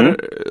och sådär.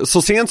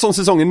 Så sent som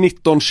säsongen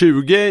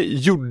 1920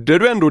 gjorde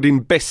du ändå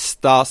din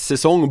bästa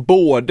säsong,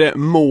 både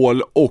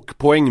mål och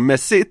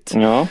poängmässigt.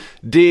 Ja.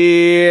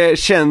 Det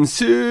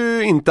känns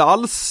ju inte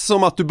alls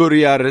som att du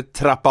börjar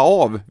trappa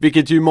av,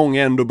 vilket ju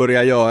många ändå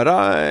börjar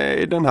göra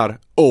i den här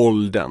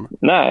åldern.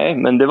 Nej,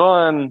 men det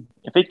var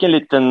jag fick en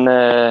liten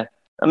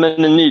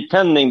en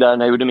nytändning där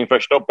när jag gjorde min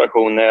första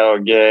operation, när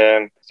jag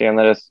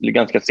senare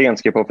ganska sent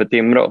skrev på för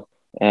Timrå.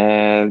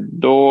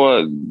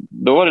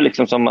 Då var det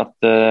liksom som att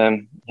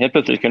helt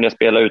plötsligt kunde jag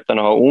spela utan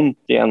att ha ont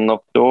igen,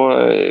 och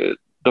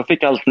då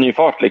fick allt ny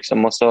fart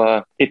liksom, och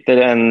så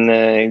hittade en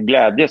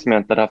glädje som jag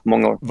inte hade haft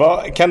många år.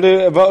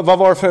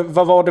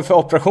 Vad var det för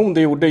operation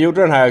du gjorde?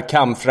 Gjorde du den här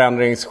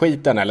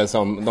kamförändringsskiten, eller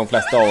som de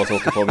flesta av oss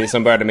åker på? Vi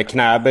som började med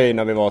knäböj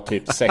när vi var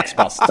typ 6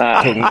 bast.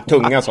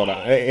 Tunga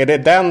sådana. Är det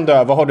den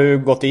då? Vad har du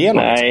gått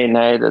igenom?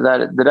 Nej,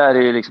 det där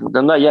är ju liksom,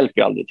 den där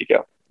hjälper ju aldrig, tycker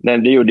jag.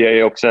 Det gjorde jag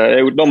ju också.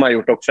 De har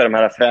gjort också de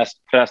här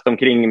fräst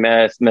omkring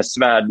med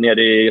svärd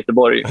nere i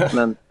Göteborg.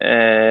 Men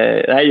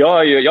nej, jag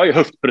har ju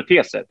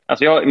höftproteser.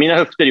 Alltså mina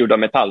höfter är gjorda av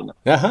metall.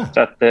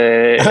 Så att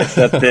det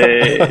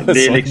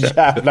är liksom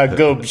jävla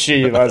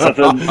gubbtjuv.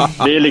 Alltså,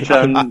 det är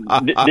liksom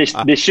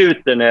det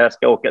skjuter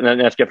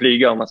när jag ska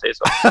flyga, om man säger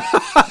så.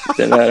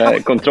 Den där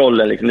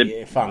kontrollen liksom.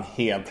 Det är fan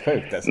helt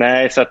sjukt alltså.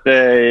 Nej, så att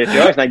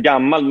jag har en sån här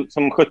gammal,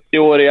 som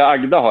 70-åriga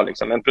Agda har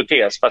liksom, en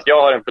protes. Fast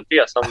jag har en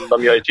protes som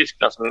de gör i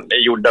Tyskland, som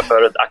är gjorda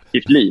för ett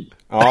aktivt liv.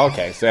 Ja,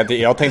 okej. Så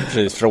jag tänkte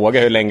precis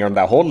fråga hur länge de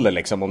där håller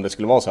liksom, om det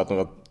skulle vara så att de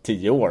var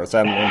 10 år och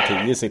sen om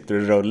 10 sitter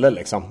du i rulle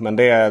liksom. Men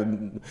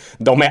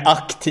de är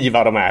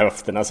aktiva, de här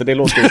höfterna, så det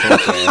låter ju som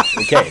att det är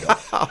okej då.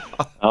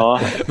 Ja.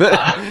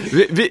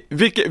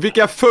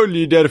 Vilka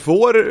följder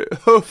får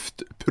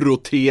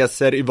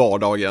höftproteser i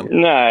vardagen?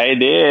 Nej,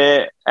 det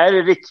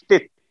är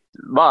riktigt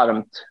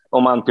varmt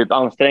om man typ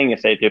anstränger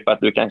sig, typ att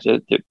du kanske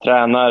typ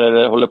tränar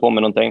eller håller på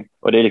med någonting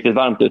och det är riktigt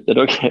varmt ute,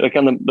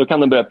 då kan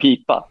de börja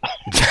pipa.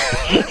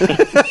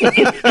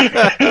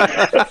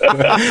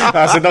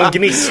 Alltså de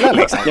gnisslar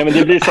liksom. Ja, men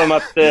det blir som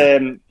att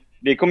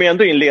det kommer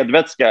ändå in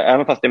ledvätska,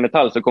 även fast det är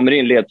metall så kommer det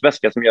in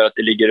ledvätska som gör att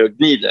det ligger och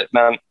gnider.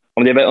 Men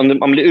om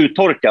man blir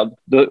uttorkad,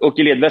 då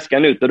åker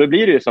ledväskan ut och då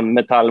blir det ju som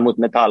metall mot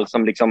metall,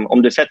 som liksom,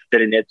 om du sätter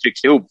det ner,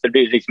 trycks ihop, så det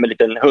blir liksom en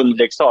liten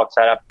hundleksak så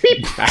här,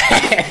 pip!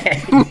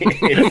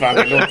 Fan,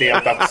 det låter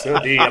helt absurd,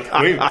 det är helt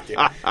sjukt.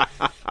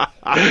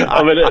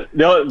 Ja, men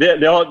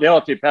det har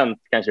typ hänt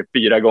kanske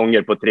 4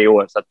 gånger på 3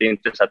 år, så att det är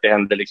inte så att det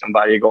händer liksom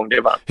varje gång det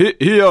är varmt.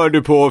 Hur gör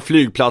du på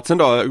flygplatsen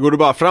då? Går du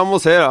bara fram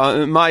och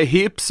säger my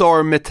hips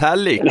are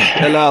metallic?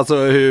 Eller alltså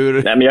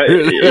hur? Nej, men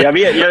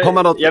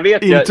jag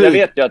vet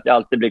ju att jag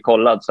alltid blir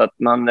kollad, så att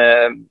man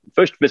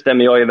först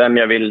bestämmer jag ju vem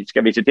jag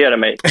ska visitera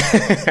mig.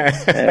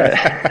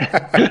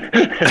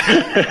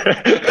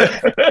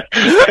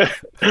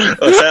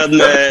 Och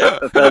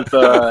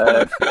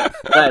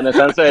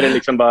sen så är det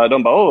liksom bara,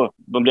 de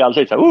blir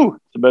alltid så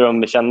börjar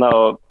de känna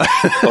och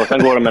sen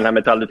går de med den här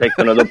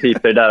metalldetektorn och då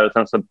piper det där och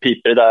sen så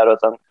piper det där och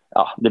sen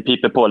det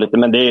piper på lite,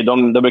 men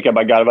de brukar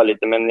bara garva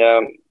lite, men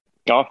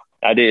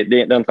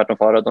det är en tvärtom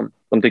fara.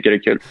 De tycker det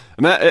är kul.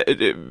 Men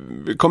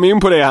kom in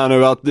på det här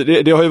nu, att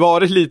det har ju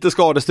varit lite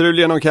skadestrul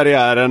genom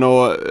karriären,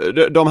 och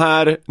de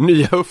här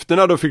nya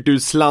höfterna då fick du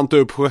slanta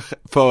upp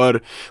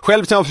för,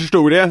 själv som jag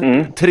förstod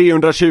det,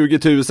 320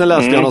 000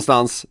 läste jag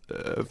någonstans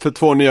för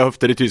 2 nya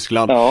höfter i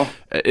Tyskland. Ja.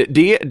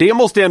 Det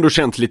måste ju ändå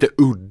känns lite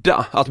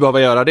udda att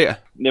behöva göra det.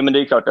 Ja, men det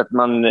är klart att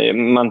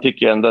man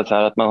tycker ändå så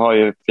här att man har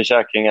ju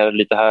försäkringar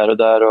lite här och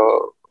där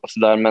och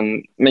sådär,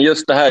 men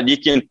just det här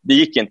det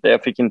gick inte.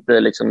 Jag fick inte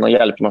liksom någon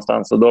hjälp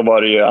någonstans, och då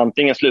var det ju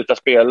antingen sluta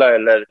spela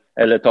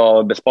eller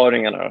ta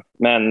besparingarna.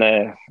 Men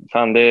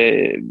fan,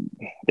 det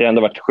har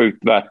ändå varit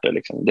sjukt värt det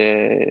liksom.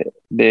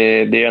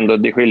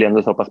 Det skiljer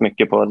ändå så pass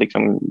mycket på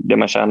liksom det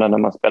man tjänar när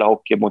man spelar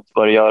hockey mot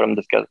vad det gör om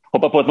du ska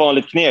hoppa på ett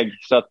vanligt kneg,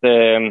 så att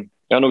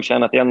jag har nog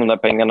tjänat igen de där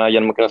pengarna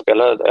genom att kunna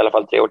spela i alla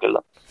fall 3 år till.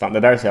 Fan, det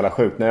där är så jävla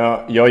sjukt. När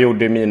jag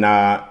gjorde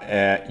mina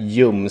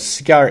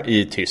ljumskar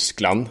i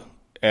Tyskland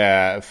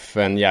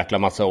för en jäkla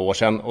massa år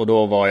sedan, och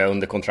då var jag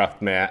under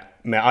kontrakt med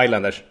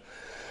Islanders,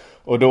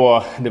 och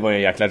då, det var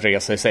en jäkla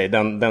resa i sig,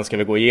 den ska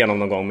vi gå igenom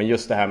någon gång, men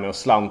just det här med att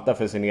slanta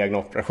för sin egen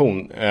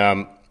operation,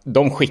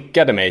 de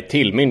skickade mig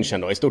till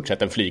München då, i stort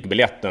sett en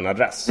flygbiljett och en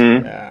adress,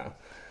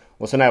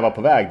 Och så när jag var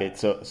på väg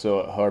dit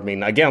så hör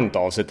min agent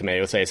av sig till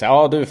mig och säger så här: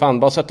 ja du fan,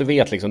 bara så att du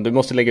vet liksom, du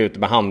måste lägga ut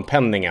med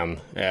handpenningen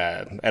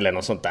eller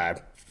något sånt där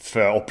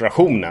för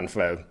operationen,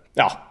 för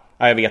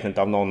jag vet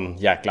inte, av någon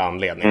jäkla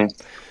anledning.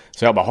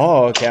 Så jag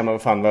bara, okej, men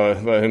vad fan,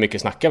 hur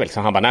mycket snackar vi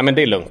liksom? Han bara, nej men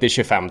det är lugnt, det är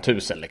 25 000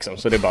 liksom,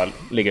 så det är bara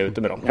att ligga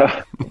ute med dem. Ja,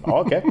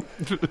 okej.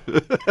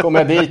 Kommer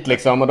jag dit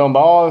liksom och de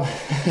bara,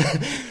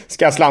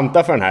 ska jag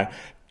slanta för den här?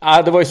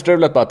 Det var ju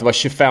strulet bara att det var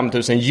 25 000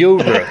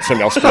 euro som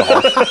jag skulle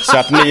ha. Så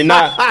att mina...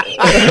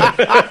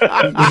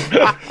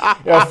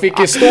 jag fick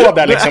ju stå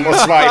där liksom och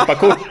swipa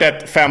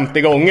kortet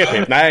 50 gånger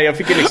typ. Nej, jag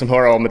fick ju liksom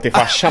höra om mig till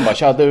farsan. Bara,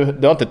 tja, du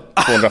har inte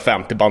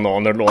 250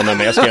 bananer att låna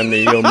med. Jag ska göra en ny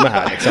jumme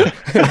här liksom.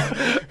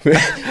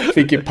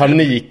 Fick ju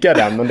panika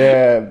den, men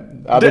det...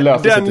 Ja,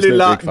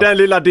 den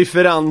lilla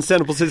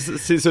differensen på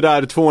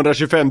sådär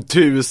 225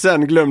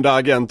 000 glömde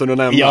agenten att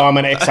nämna. Ja,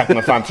 men exakt.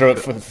 Men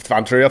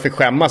fan tror jag fick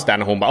skämmas där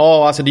när hon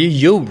bara, alltså det är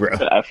ju euro.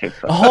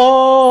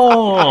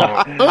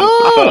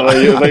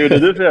 Vad gjorde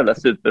du för jävla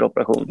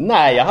superoperation?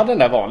 Nej, jag hade den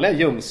där vanliga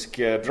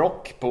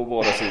ljumskbrock på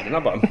båda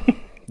sidorna bara.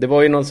 Det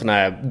var ju någon sån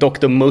här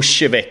Dr.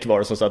 Mushevek var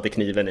det som satte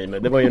kniven i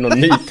mig. Det var ju någon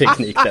ny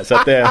teknik där. Så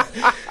att det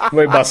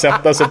var ju bara att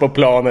sätta sig på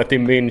planet i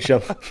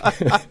München.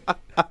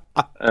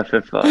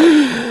 För fan.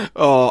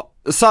 Ja,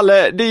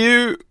 Salle, det är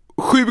ju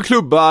 7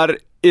 klubbar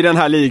i den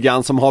här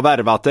ligan som har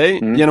värvat dig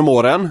genom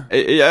åren.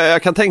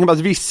 Jag kan tänka mig att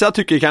vissa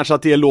tycker kanske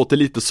att det låter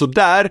lite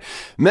sådär.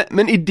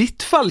 Men i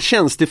ditt fall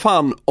känns det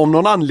fan om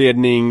någon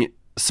anledning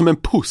som en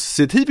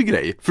positiv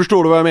grej.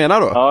 Förstår du vad jag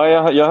menar då?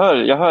 Ja,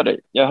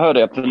 jag hör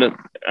det absolut.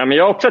 Ja, men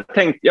jag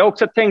har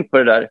också tänkt på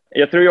det där.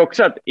 Jag tror ju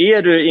också att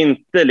är du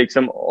inte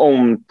liksom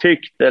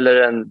omtyckt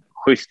eller en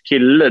schysst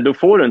kille, då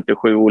får du inte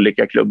 7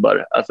 olika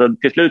klubbar. Alltså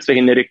till slut så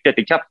hinner ryktet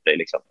ikapp dig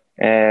liksom.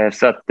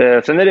 Så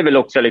att sen är det väl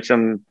också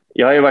liksom,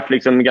 jag har ju varit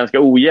liksom ganska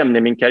ojämn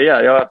i min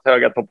karriär. Jag har haft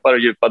höga toppar och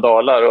djupa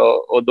dalar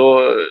och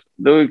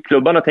då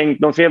klubbarna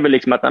tänkt, de ser väl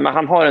liksom att nej, men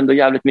han har ändå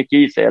jävligt mycket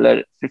i sig,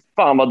 eller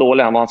fan vad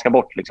dålig han ska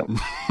bort liksom.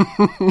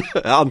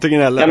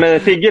 Antingen eller. Ja, men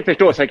Figge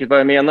förstår säkert vad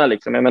jag menar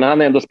liksom. Jag menar, han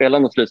har ändå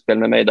spelat något slutspel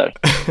med mig där.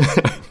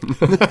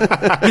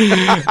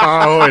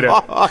 Oj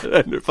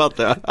det. Nu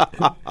fattar jag.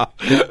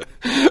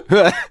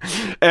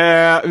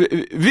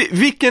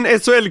 Vilken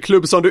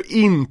SHL-klubb som du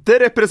inte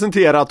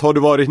representerat har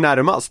du varit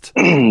närmast?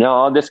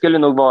 Ja, det skulle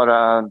nog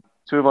vara...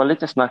 Jag tror det var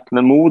lite snack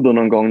med Modo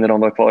någon gång när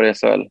de var kvar i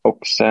SHL. Och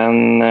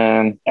sen...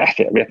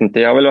 jag vet inte.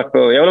 Jag har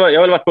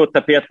väl varit på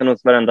tapeten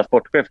hos varenda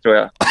sportchef, tror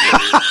jag.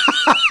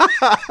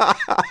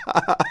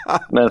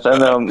 Men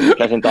sen har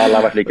kanske inte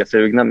alla varit lika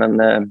sugna. Men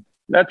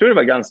jag tror det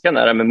var ganska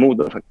nära med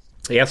Modo faktiskt.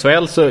 I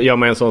SHL så gör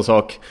man en sån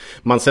sak.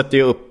 Man sätter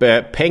ju upp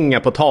pengar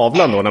på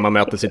tavlan då när man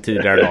möter sitt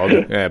tidigare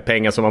lag.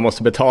 Pengar som man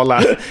måste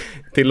betala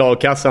till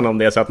lagkassan om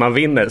det är så att man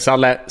vinner.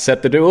 Salle,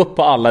 sätter du upp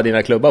på alla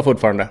dina klubbar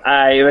fortfarande?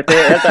 Nej, jag vet,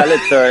 helt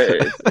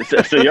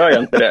ärligt så gör jag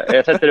inte det.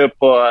 Jag sätter upp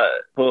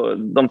på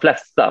de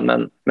flesta.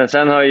 Men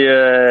sen har ju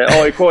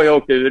AIK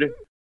åkt ur.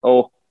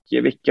 Och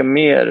vilka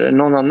mer?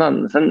 Någon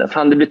annan. Sen,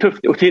 fan, det blir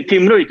tufft. Och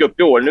Timrå gick upp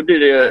i år. Nu blir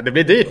det... Det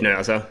blir dyrt nu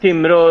alltså.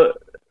 Timrå...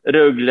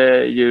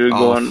 Rögle,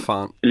 Djurgården,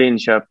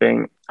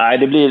 Linköping. Nej,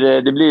 det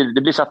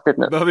blir saftigt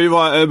nu.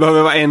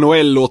 Behöver vara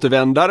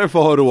NHL-återvändare för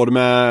att ha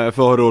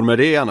råd med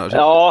det annars.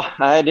 Ja,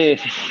 nej, det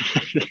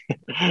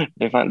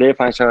är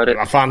fan körigt.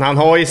 Vad fan, han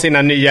har ju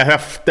sina nya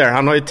höfter.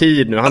 Han har ju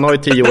tid nu. Han har ju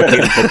 10 år till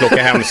på att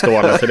plocka hem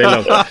Ståle, så det är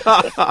lugnt.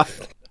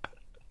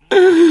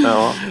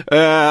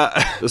 Ja.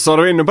 Så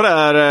du var inne på det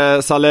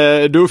här,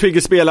 Salle. Du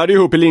fick spelade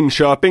ihop i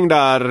Linköping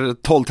där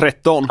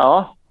 12-13.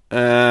 Ja.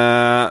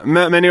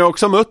 Men ni har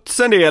också mötts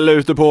en del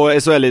ute på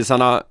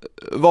SHL-isarna.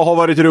 Vad har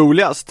varit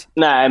roligast?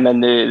 Nej,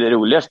 men det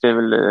roligaste är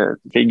väl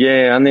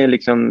Figge, han är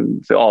liksom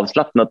så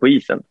avslappnad på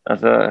isen.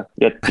 Alltså,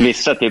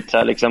 vissa typ så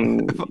här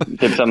liksom,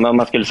 typ som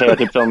man skulle säga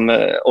typ som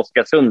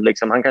Oskarsund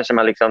liksom, han kanske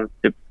man liksom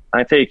typ,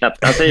 han säger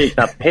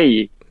knappt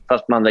hej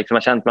fast man liksom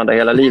har känt varandra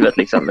hela livet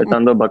liksom,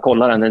 utan då bara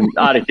kollar han en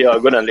arg i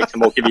ögonen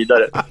liksom och åker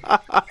vidare.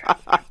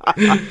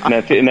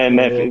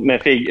 Men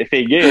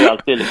Figge är ju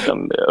alltid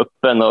liksom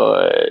öppen och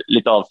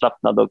lite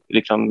avslappnad och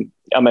liksom,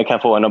 ja, man kan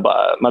få en och bara,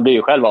 man blir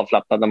ju själv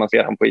avslappnad när man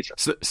ser han på isen.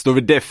 Står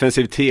vi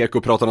defensiv tek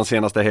och pratar den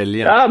senaste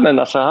helgen? Ja, men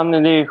alltså han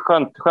är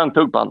skönt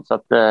tugg på han, så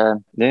att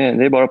det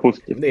är bara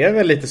positivt. Det är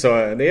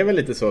väl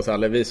lite så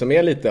Salle, vi som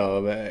är lite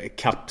av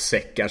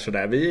kappsäckar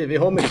sådär, vi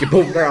har mycket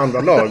polare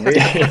andra lag,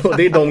 och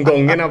det är de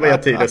gångerna vi har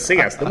tid att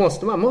ses. Då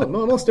måste man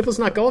måste få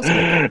snacka av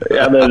sig.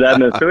 Ja,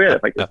 men så är det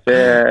faktiskt.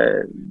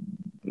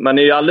 Man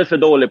är ju alldeles för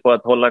dålig på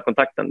att hålla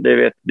kontakten. Det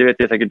vet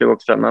jag säkert du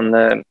också.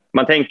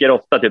 Man tänker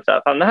ofta typ så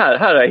här, fan, här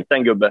har jag hittat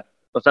en gubbe.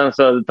 Och sen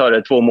så tar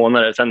det 2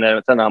 månader, sen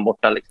är han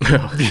borta liksom.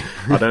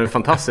 Ja, den är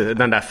fantastisk.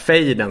 Den där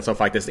fejden som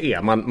faktiskt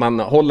är. Man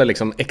håller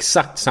liksom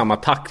exakt samma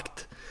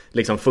takt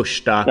liksom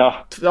första,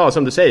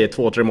 som du säger,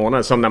 2-3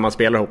 månader som när man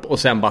spelar ihop, och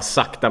sen bara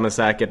sakta men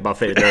säkert bara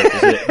fejdar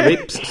ut.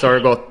 Vips, så har det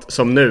gått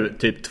som nu,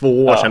 typ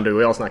 2 år sedan du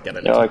och jag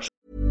snackade liksom. Ja,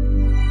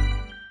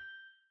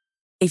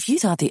 If you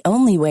thought the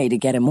only way to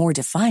get a more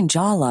defined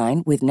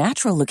jawline with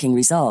natural-looking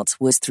results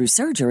was through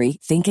surgery,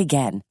 think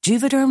again.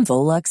 Juvederm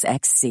Volux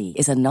XC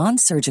is a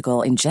non-surgical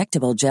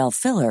injectable gel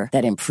filler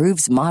that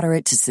improves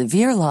moderate to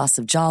severe loss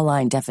of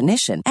jawline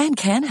definition and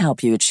can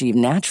help you achieve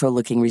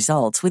natural-looking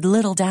results with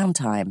little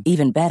downtime.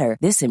 Even better,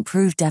 this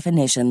improved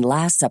definition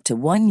lasts up to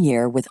 1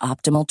 year with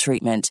optimal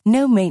treatment.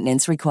 No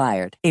maintenance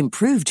required.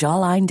 Improve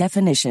jawline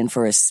definition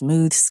for a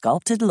smooth,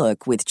 sculpted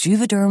look with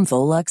Juvederm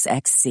Volux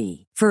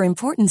XC. For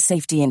important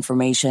safety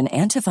information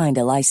and to find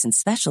a licensed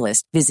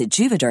specialist, visit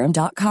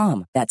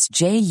Juvederm.com. That's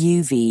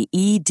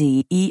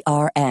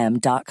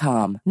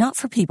JUVEDERM.com. Not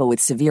for people with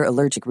severe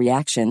allergic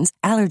reactions,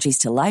 allergies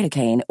to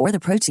lidocaine, or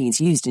the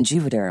proteins used in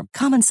Juvederm.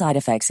 Common side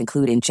effects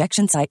include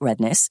injection site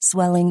redness,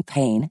 swelling,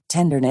 pain,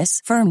 tenderness,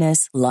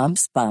 firmness,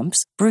 lumps,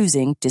 bumps,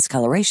 bruising,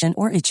 discoloration,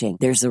 or itching.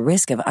 There's a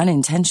risk of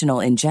unintentional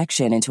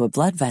injection into a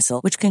blood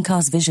vessel, which can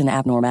cause vision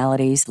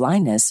abnormalities,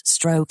 blindness,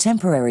 stroke,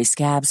 temporary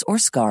scabs, or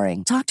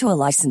scarring. Talk to a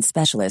licensed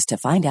specialist to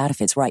find out if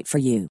it's right for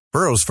you.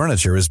 Burrow's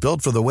furniture is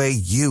built for the way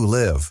you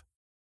live.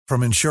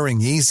 From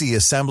ensuring easy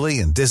assembly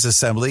and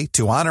disassembly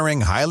to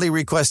honoring highly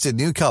requested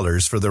new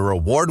colors for their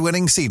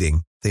award-winning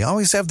seating, they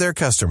always have their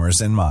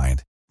customers in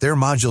mind. Their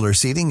modular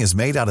seating is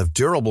made out of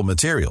durable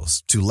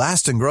materials to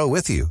last and grow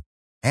with you.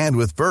 And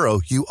with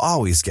Burrow, you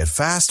always get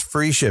fast,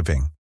 free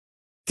shipping.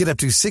 Get up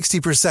to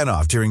 60%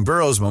 off during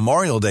Burrow's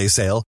Memorial Day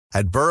sale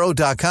at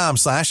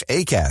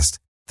burrow.com/ACAST.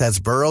 That's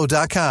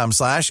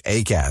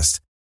burrow.com/ACAST.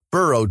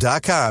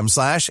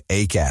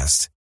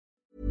 burrow.com/ACAST.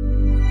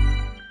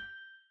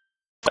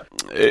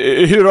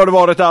 Hur har det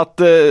varit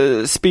att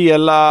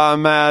spela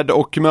med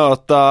och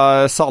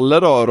möta Salle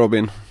då,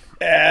 Robin?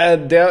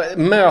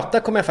 Möta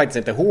kommer jag faktiskt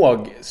inte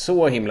ihåg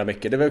så himla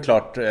mycket. Det var ju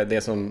klart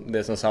det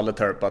som Salle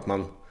tar upp, att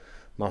man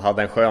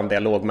hade en skön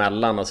dialog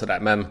mellan och sådär.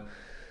 Men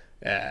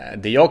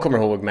det jag kommer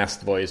ihåg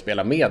mest var ju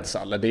spela med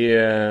Salle. Det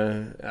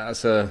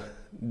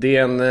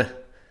är en,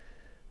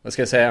 vad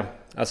ska jag säga,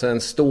 alltså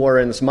en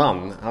storens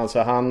man.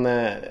 Alltså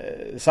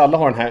Salle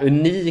har den här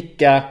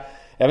unika,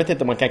 jag vet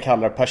inte om man kan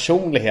kalla det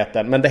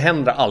personligheten, men det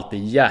händer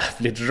alltid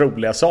jävligt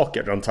roliga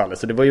saker runt Salle.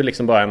 Så det var ju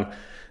liksom bara en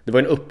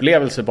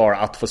upplevelse bara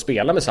att få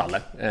spela med Salle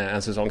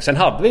en säsong. Sen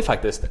hade vi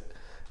faktiskt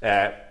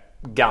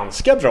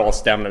ganska bra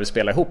stämning när vi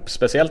spelade ihop,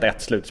 speciellt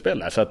ett slutspel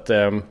där. Så att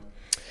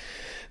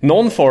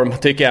någon form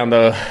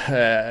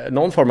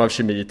av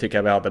kemi tycker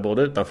jag vi hade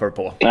både utanför och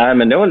på. Nej,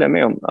 men det håller jag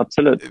med om,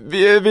 absolut.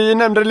 Vi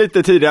nämnde det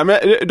lite tidigare, men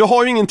du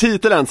har ju ingen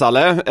titel än,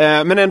 Salle,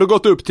 men ändå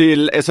gått upp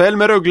till SHL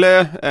med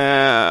Rögle,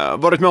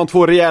 varit med om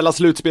 2 rejäla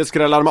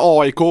slutspelsskrällar med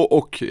AIK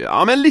och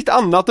men lite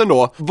annat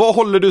ändå. Vad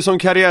håller du som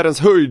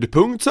karriärens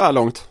höjdpunkt så här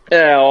långt?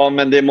 Ja,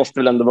 men det måste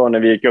väl ändå vara när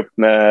vi gick upp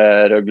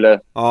med Rögle.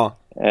 Ja.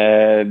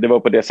 Det var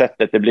på det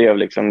sättet det blev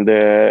liksom.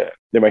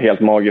 Det var helt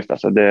magiskt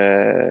alltså.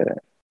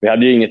 Vi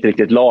hade ju inget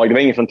riktigt lag. Det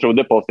var ingen som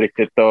trodde på oss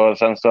riktigt. Och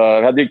sen så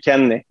vi hade ju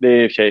Kenny. Det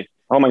är ju tjej.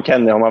 Har man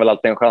Kenny har man väl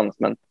alltid en chans.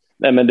 Men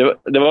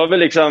det var väl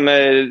liksom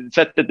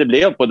sättet det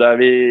blev på där.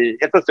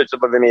 Helt plötsligt så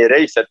var vi med i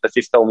racet för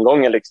sista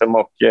omgången liksom.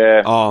 Och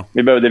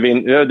vi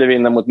behövde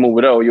vinna mot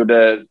Mora och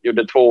gjorde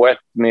 2-1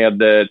 med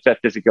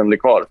 30 sekunder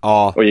kvar.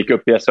 Och gick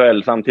upp i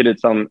SHL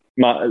samtidigt som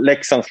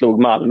Leksand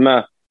slog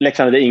Malmö.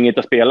 Leksand hade inget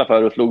att spela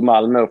för och slog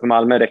Malmö. Och för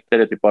Malmö räckte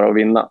det typ bara att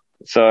vinna.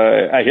 Så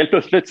helt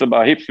plötsligt så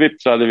bara hips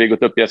så hade vi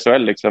gått upp i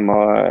SHL liksom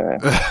och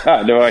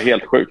det var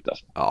helt sjukt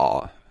alltså.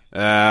 Ja.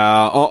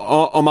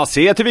 Om man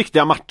ser till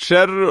viktiga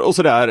matcher och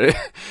sådär.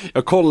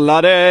 Jag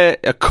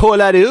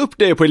kollade upp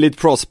det på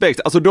Elite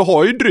Prospect. Alltså du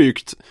har ju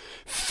drygt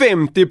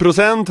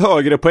 50%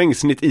 högre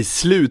poängsnitt i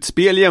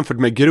slutspel jämfört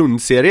med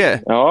grundserie.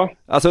 Ja.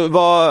 Alltså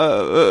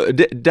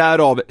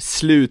därav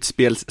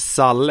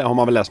slutspelssalle har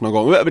man väl läst någon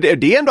gång.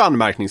 Det är ändå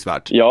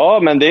anmärkningsvärt. Ja,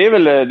 men det är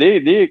väl det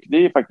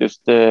är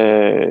faktiskt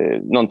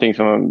någonting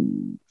som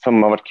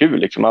har varit kul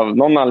liksom. Av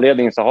någon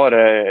anledning så har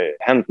det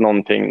hänt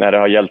någonting när det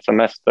har gällt som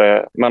mest.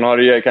 Man har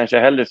ju kanske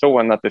hellre så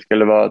än att det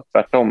skulle vara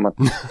tvärtom, att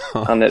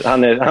han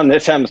är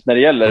sämst när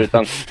det gäller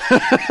utan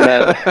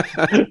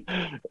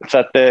så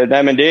att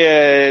nej, men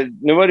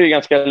nu var det ju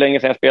ganska länge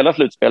sedan jag spelade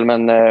slutspel,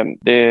 men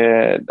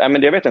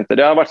men jag vet inte,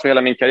 det har varit så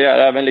hela min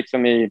karriär, även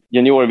liksom i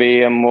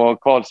junior-VM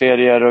och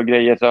kvalserier och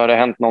grejer, så har det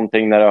hänt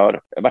någonting när det har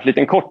varit lite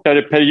en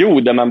kortare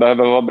period där man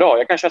behöver vara bra.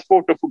 Jag kanske har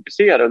svårt att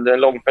fokusera under en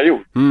lång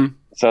period.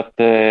 Så att,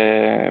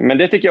 men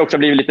det tycker jag också har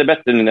blivit lite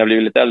bättre nu när jag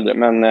blivit lite äldre.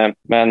 Men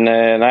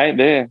nej,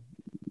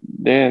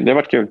 det har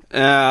varit kul.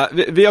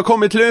 Vi har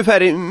kommit till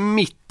ungefär i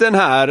mitten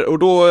här och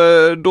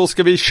då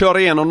ska vi köra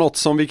igenom något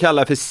som vi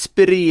kallar för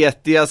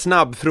spretiga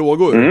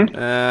snabbfrågor.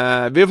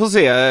 Vi får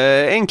se.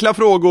 Enkla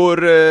frågor,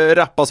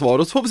 rappa svar,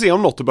 och så får vi se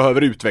om något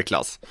behöver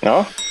utvecklas.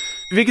 Ja.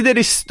 Vilket är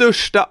det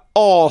största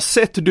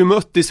aset du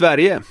mött i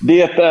Sverige?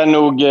 Det är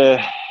nog,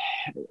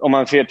 om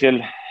man ser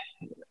till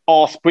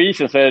as på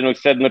isen, så är det nog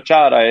Sedno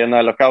Chara i den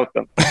här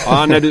lockouten.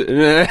 Ja, när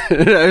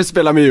du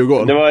spelar med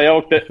Djurgården.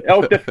 Jag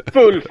åkte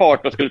full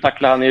fart och skulle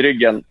tackla han i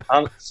ryggen.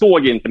 Han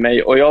såg inte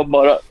mig och jag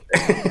bara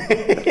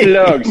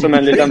flög som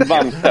en liten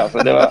vante. Alltså,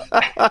 det var...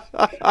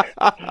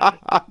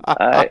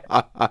 Nej.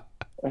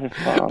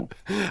 Fan.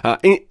 Ja,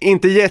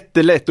 inte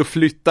jättelätt att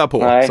flytta på,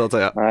 nej, så att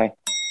säga. Nej.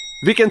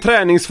 Vilken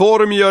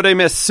träningsform gör dig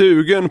mest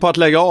sugen på att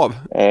lägga av?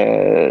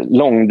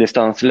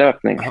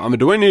 Långdistanslöpning. Ja, men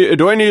då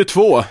är ni ju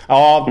 2.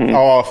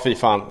 Ja, fy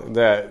fan.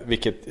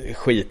 Vilket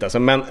skit alltså.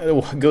 Men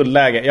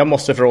guldläge. Jag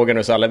måste fråga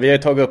nu Salle. Vi har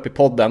ju tagit upp i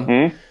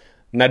podden.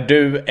 När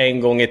du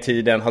en gång i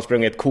tiden har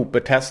sprungit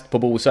Cooper-test på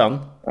Bosön.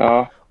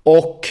 Ja.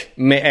 Och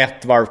med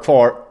ett varv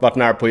kvar varit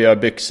nära på att göra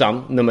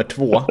byxan nummer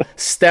 2.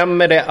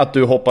 Stämmer det att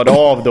du hoppade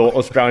av då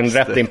och sprang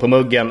rätt in på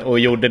muggen och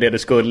gjorde det du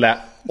skulle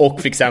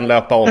och fick sen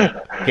löpa om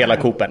hela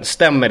Coopern?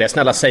 Stämmer det?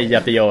 Snälla säg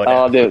att det gör det.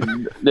 Ja,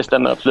 det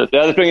stämmer absolut. Jag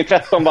hade sprungit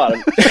 13 varv.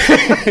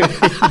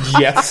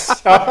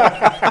 Yes.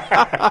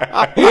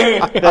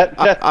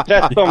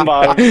 13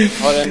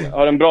 varv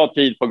har en bra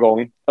tid på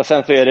gång. Och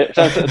sen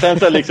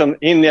så liksom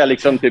hinner jag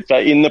liksom typ så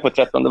här inne på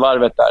 13:e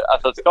varvet där.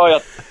 Alltså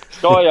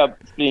ska jag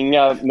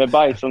springa med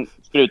bajs som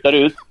sprutar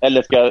ut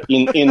eller ska jag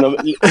in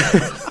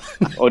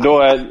och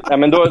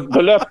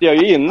då löpte jag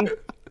ju in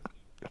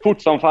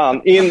fort som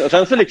fan in och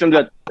sen så liksom du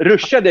vet,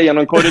 ruschade jag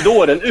genom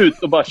korridoren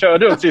ut och bara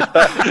körde de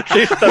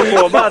sista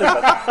 2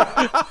 varven.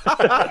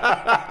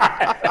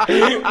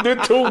 Du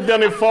tog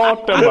den i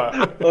farten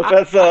bara.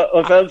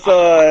 Och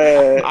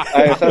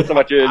sen så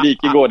var ju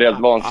Wikegård helt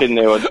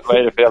vansinnig och vad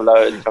är det för jävla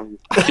liksom,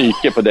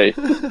 psyke på dig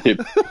typ.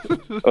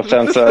 Och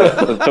sen så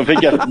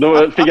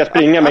fick jag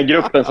springa med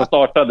gruppen som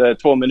startade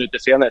 2 minuter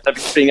senare. Så jag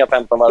fick springa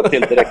 15 varv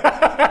till direkt.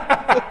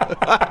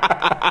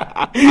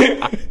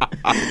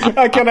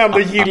 Jag kan ändå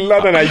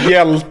gilla den här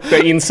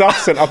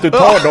hjälteinsatsen att du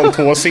tar de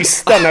 2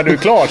 sista när du är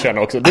klar sen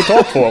också. Du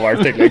tar 2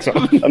 varv till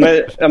liksom.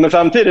 Ja, men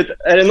samtidigt,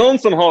 är det någon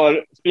som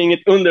har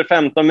springit under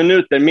 15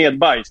 minuter med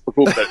bajs på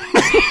Cooper?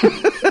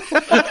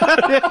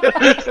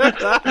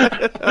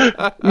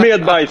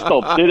 Med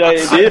bajsstopp. Det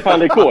är fan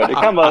rekord.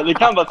 Det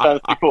kan vara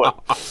svenskt rekord.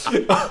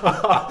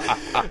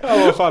 Ja,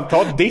 vad fan,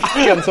 ta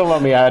Dicken som var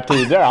med här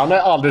tidigare. Han har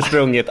aldrig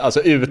sprungit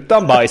alltså,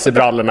 utan bajs i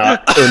brallorna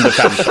under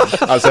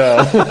 15. Alltså...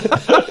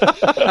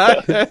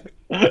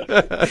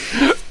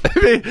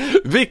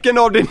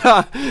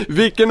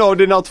 Vilken av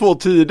dina 2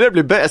 tider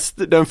blir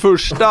bäst? Den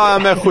första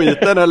med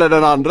skiten eller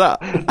den andra?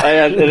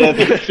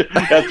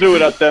 Jag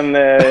tror att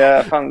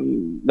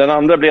den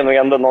andra blev nog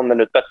ändå någon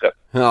minut bättre.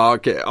 Ja,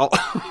 okej. Ja.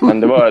 Men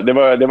det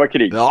var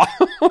krig. Ja.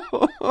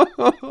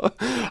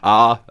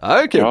 Ja,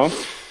 okej. Ja.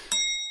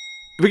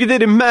 Vilket är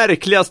det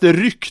märkligaste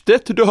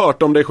ryktet du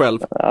hört om dig själv?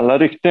 Alla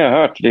rykten jag har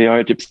hört, det har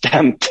ju typ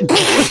stämt.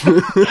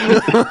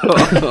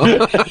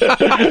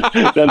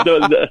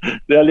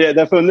 Det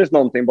har funnits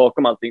någonting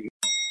bakom allting.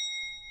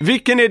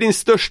 Vilken är din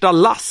största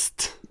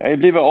last? Jag har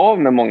blivit av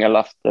med många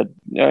laster.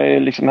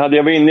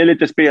 Jag var inne i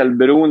lite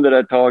spelberoende där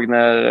ett tag.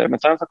 Men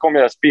sen så kom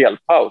jag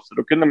spelpaus. Och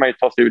då kunde man ju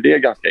ta sig ur det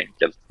ganska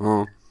enkelt.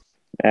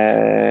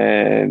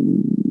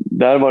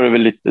 Där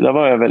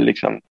var jag väl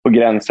liksom på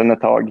gränsen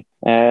ett tag.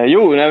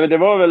 Det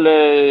var väl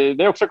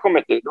det har också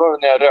kommit ut. Det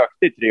var när jag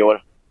rökte i 3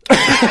 år.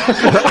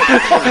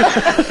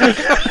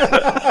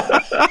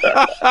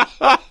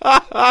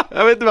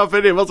 Jag vet inte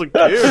varför det var så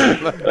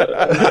kul.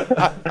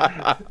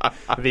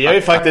 Vi har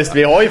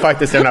ju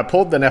faktiskt i den här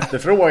podden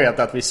efterfrågat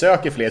att vi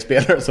söker fler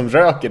spelare som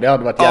röker. Det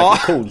hade varit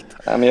jäkligt coolt.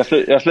 Ja, men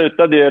jag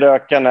slutade ju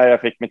röka när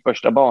jag fick mitt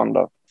första barn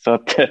då. Så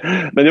att,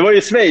 men det var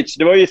ju Schweiz,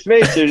 du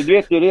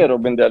vet ju det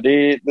Robin där.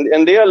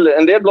 En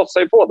del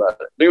blossar ju på där.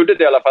 Det gjorde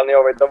det i alla fall när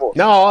jag var i Davos.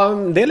 Ja,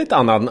 det är lite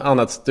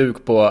annat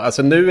stuk på.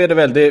 Alltså nu är det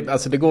väl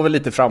det går väl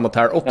lite framåt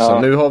här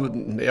också. Ja.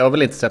 Jag har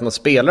väl inte sett någon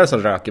spelare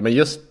som röker, men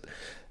just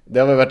det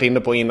har vi varit inne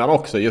på innan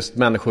också. Just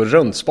människor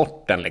runt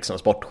sporten, liksom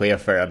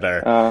sportchefer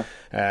eller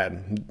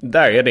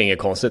där är det inget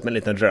konstigt med en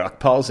liten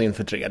rökpaus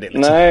inför 3D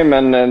liksom. Nej,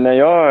 men när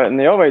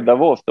jag var i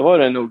Davos, då var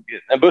det nog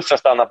när bussen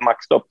stannade på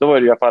maxstopp, då var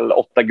det i alla fall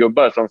 8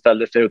 gubbar som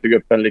ställde sig och tog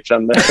upp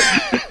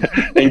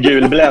en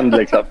gul bländ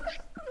liksom.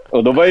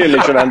 Och då var ju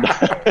liksom ändå...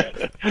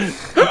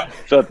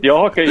 Så att jag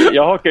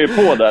hakar ju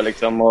på där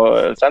liksom. Och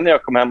sen när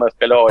jag kom hem och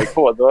spelade AIK,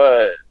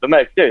 då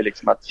märkte jag ju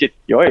liksom att shit,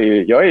 jag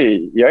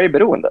är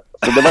beroende.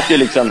 Så det var ju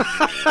liksom...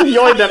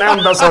 Jag är den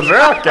enda som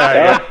röker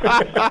här.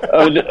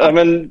 Ja,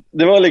 men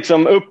det var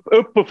liksom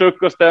upp på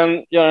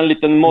frukosten, göra en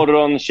liten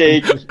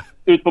morgonshake,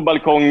 ut på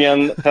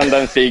balkongen, tända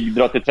en cigg,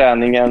 dra till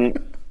träningen.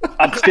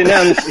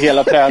 Abstinens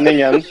hela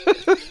träningen.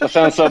 Och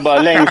sen så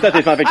bara längta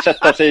tills man fick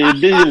sätta sig i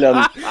bilen,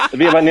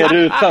 veva ner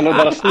rutan och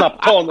bara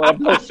snabbt ta några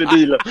blås i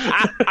bilen.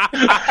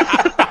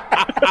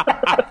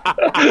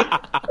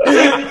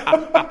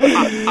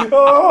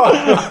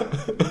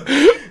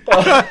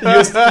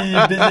 Just i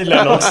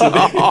bilen också.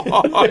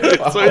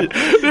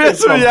 Det är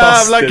så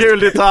jävla kul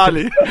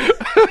detalj.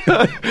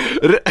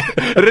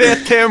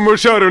 Rätt hem och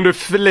kör under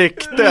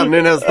fläkten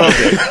i nästa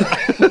steg.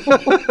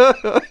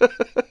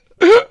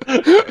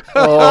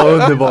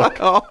 Underbart.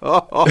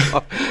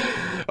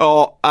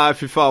 Ja,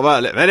 fy fan vad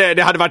härligt. Men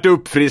det hade varit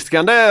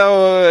uppfriskande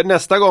och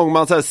nästa gång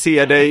man så här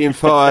ser dig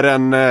inför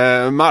en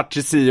match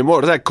i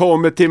Simor, så här,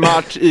 kommer till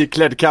match i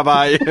klädd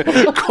kavaj,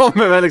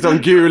 kommer med liksom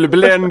gul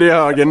bländ i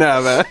höger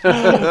näve.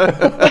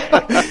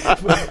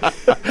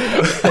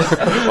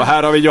 Och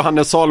här har vi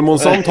Johannes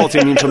Salmonsson, tar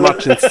sin inför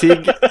matchen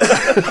cigg.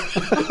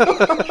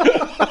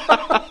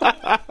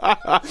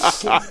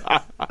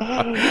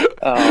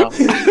 Ja.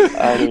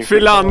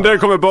 Filander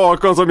kommer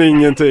bakom som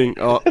ingenting.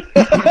 Ja.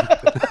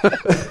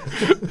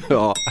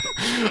 Ja.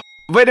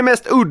 Vad är det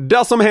mest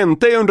udda som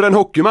hänt dig under en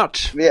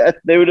hockeymatch?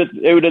 Jag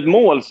gjorde ett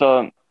mål,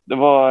 så det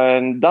var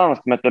en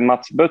dansk som hette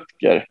Mats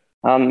Böttger.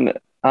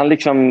 Han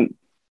liksom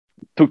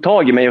tog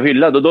tag i mig och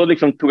hyllade, och då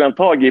liksom tog han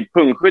tag i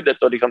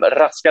pungskyddet och liksom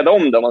raskade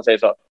om det, om man säger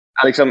så.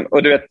 Liksom,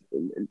 och du vet,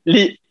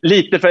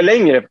 lite för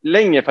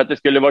länge för att det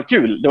skulle vara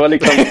kul. Det var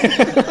liksom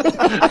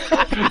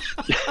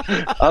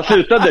han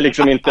slutade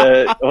liksom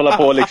inte hålla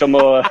på liksom,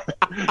 och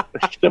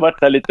det var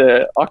så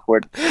lite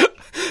awkward.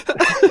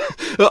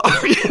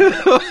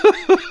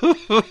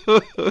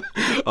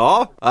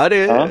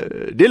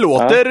 Det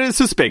låter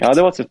suspekt. Ja,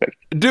 det var suspekt.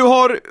 Du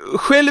har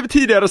själv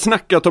tidigare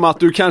snackat om att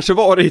du kanske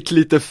varit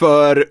lite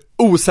för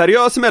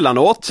oseriös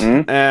emellanåt,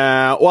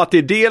 och att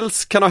det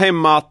dels kan ha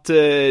hämmat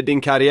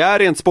din karriär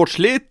rent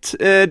sportsligt,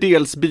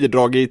 dels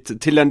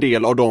bidragit till en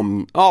del av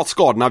de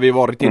skadorna vi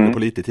varit inne på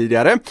lite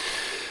tidigare.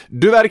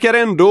 Du verkar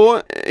ändå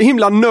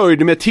himla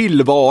nöjd med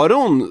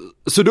tillvaron,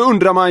 så då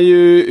undrar man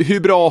ju, hur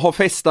bra har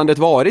festandet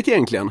varit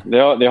egentligen?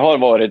 Det har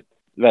varit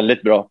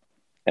väldigt bra.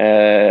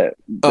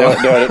 Det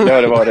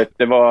har det varit.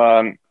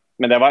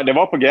 Det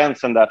var på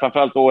gränsen där,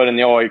 framförallt åren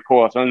i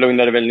AIK. Sen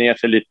lugnade det väl ner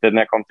sig lite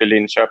när jag kom till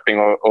Linköping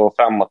och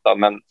framåt då.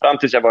 Men fram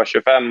tills jag var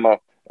 25, och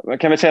man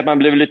kan väl säga att man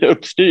blev lite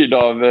uppstyrd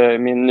av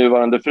min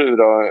nuvarande fru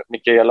då,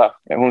 Mikaela.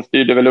 Hon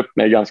styrde väl upp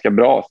mig ganska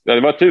bra. Det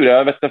var tur,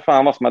 jag vet inte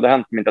fan vad som hade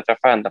hänt om jag inte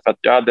träffade henne. För att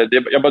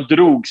jag bara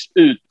drogs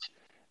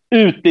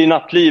ut i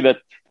nattlivet.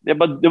 Det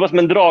var som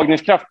en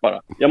dragningskraft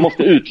bara. Jag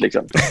måste ut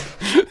liksom.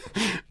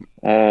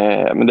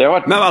 Men det har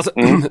varit...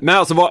 Men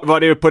alltså var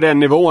det på den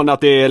nivån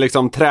att det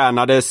liksom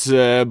tränades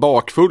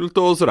bakfullt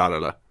och sådär,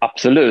 eller?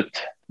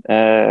 Absolut.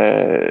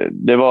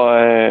 Det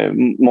var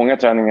många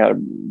träningar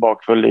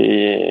bakfull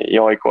i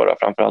AIK då,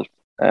 framförallt.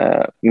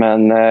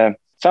 Men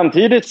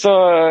samtidigt så,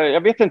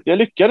 jag vet inte, jag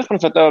lyckades på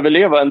något sätt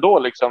överleva ändå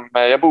liksom.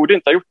 Jag borde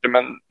inte ha gjort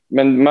det,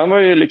 men man var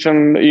ju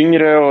liksom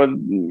yngre och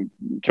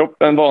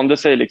kroppen vande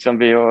sig liksom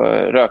vid att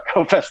röka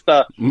och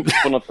festa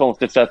på något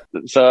konstigt sätt.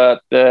 Så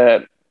att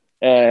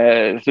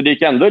så det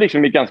gick ändå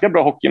liksom ganska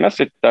bra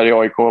hockeymässigt där i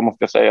AIK,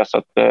 måste jag säga. Så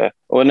att,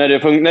 och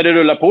när det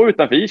rullar på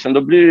utanför isen,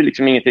 då blir det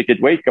liksom inget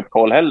riktigt wake-up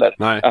call heller.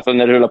 Nej. Alltså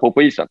när det rullar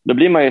på isen. Då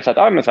blir man ju så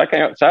att men så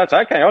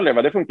här kan jag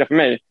leva, det funkar för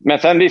mig. Men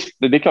sen visst,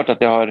 det är klart att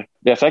det har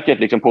säkert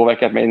liksom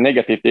påverkat mig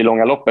negativt i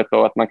långa loppet,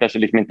 och att man kanske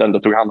liksom inte ändå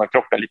tog hand om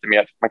kroppen lite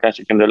mer. Man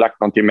kanske kunde ha lagt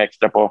någon timme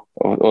extra på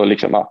och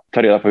liksom,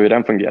 ta reda på hur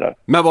den fungerar.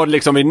 Men var det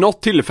liksom vid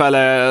något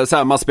tillfälle så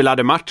här, man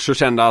spelade match och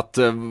kände att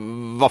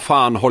vad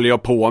fan håller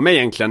jag på med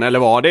egentligen? Eller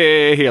var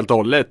det helt och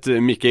hållet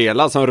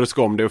Mikaela som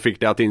ruskade om det och fick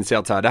det att inse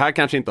att så här, det här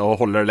kanske inte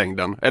håller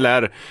längden?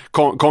 Eller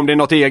kom det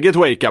något eget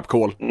wake-up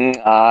call?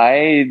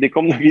 Nej,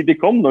 det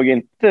kom nog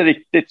inte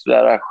riktigt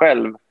sådär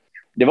själv.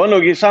 Det var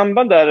nog i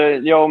samband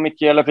där jag och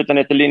Mikaela flyttade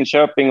ner till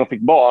Linköping och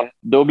fick barn.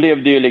 Då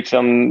blev det ju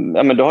liksom,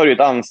 men då har du ett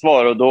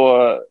ansvar, och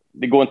då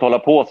det går inte att hålla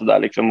på sådär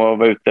liksom, och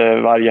vara ute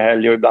varje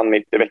helg och ibland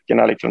mitt i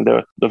veckorna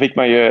liksom. Då fick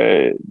man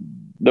ju,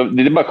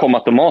 det bara kom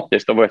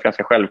automatiskt och var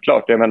ganska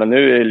självklart. Jag menar,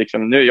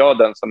 nu är jag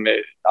den som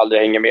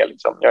aldrig hänger med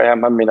liksom. Jag är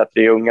hemma med mina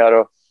 3 ungar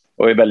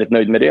och är väldigt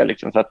nöjd med det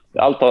liksom. Så att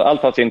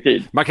allt har sin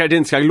tid. Man kanske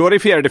inte ska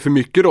glorifiera det för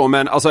mycket då,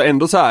 men alltså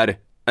ändå så här,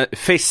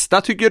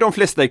 festa tycker de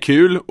flesta är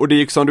kul, och det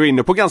gick som du är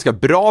inne på ganska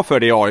bra för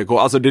dig i AIK.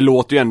 Alltså det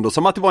låter ju ändå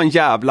som att det var en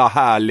jävla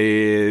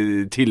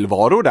härlig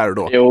tillvaro där och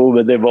då. Jo,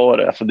 men det var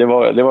det. Alltså det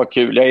var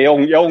kul.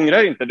 Jag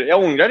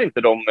ångrar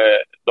inte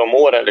de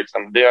åren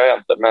liksom. Det gör jag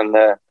inte,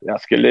 men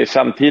jag skulle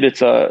samtidigt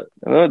så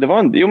det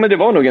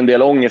var nog en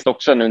del ångest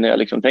också nu när jag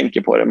liksom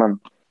tänker på det.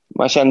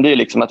 Man kände ju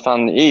liksom att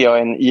fan, är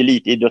jag en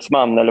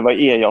elitidrottsman eller vad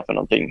är jag för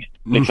någonting?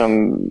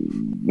 Liksom,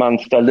 man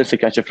ställde sig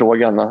kanske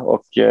frågan,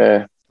 och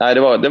nej,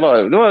 det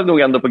var nog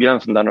ändå på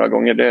gränsen där några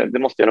gånger. Det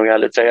måste jag nog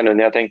ärligt säga nu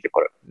när jag tänker på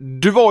det.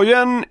 Du var ju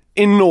en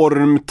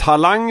enorm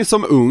talang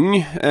som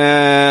ung.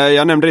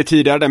 Jag nämnde det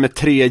tidigare där med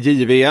 3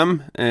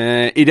 JVM.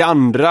 I det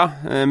andra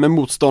med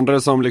motståndare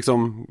som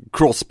liksom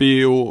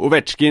Crosby och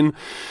Ovechkin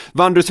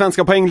vann du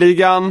svenska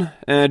poängligan.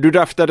 Du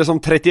draftade som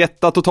 31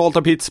 totalt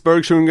av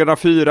Pittsburgh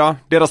 2004.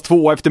 Deras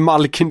 2 efter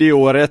Malkin det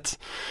året.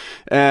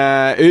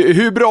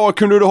 Hur bra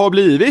kunde du ha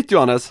blivit,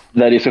 Johannes?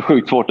 Det är så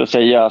sjukt svårt att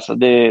säga, alltså,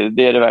 det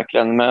är det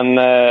verkligen. Men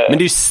det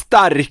är ju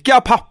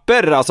starka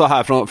papper alltså,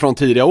 här från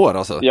tidiga år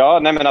alltså. Ja,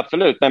 nej men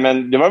absolut. Nej,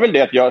 men det var väl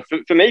det att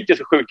för mig gick det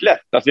så sjukt lätt.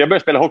 Alltså, jag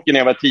började spela hockey när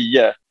jag var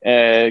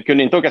 10.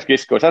 Kunde inte åka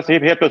skridskor. Sen så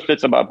helt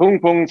plötsligt så bara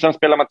pung. Sen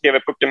spelade man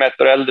TV-pucken med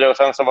 1 år äldre, och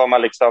sen så var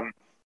man liksom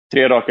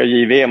 3 raka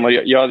JVM. Och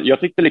jag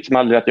tyckte liksom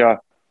aldrig att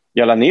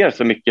jag la ner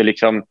så mycket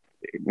liksom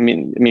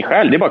min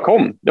själ, det bara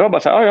kom. Det var bara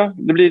så här,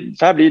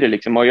 så här blir det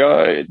liksom. Och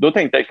då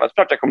tänkte jag att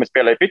klart jag kommer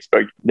spela i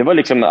Pittsburgh. Det var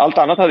liksom, allt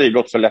annat hade ju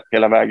gått så lätt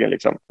hela vägen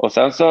liksom. Och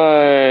sen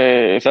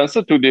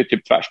så tog det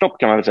typ tvärstopp,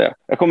 kan man väl säga.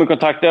 Jag kom i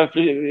kontakt,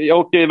 jag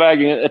åkte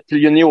iväg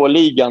till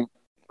juniorligan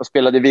och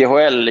spelade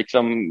VHL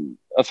liksom.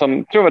 Alltså,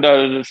 jag tror jag var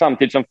där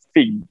samtidigt som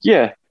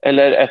Figge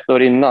eller ett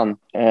år innan.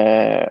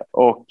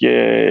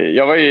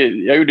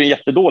 Jag gjorde en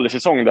jättedålig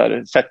säsong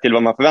där, sett till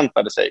vad man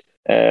förväntade sig.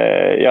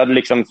 Jag hade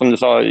liksom, som du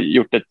sa,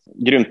 gjort ett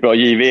grymt bra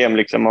JVM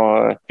liksom,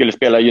 och skulle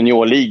spela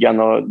juniorligan,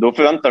 och då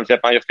förväntade de sig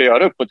att jag ska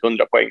göra upp mot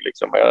 100 poäng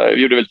liksom. Jag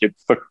gjorde väl typ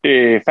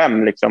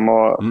 45 liksom,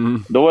 och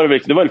då var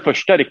det var det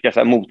första riktiga så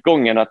här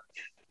motgången att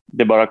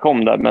det bara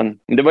kom där. Men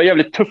det var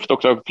jävligt tufft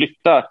också att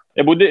flytta.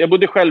 Jag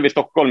bodde själv i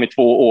Stockholm i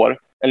 2 år.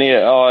 Eller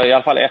ja, i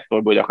alla fall 1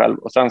 år bodde jag själv.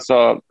 Och sen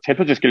så helt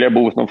plötsligt skulle jag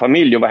bo hos någon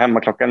familj och vara hemma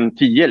klockan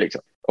 10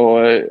 liksom.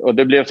 Och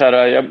det blev så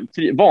här, jag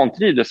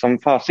vantrivdes som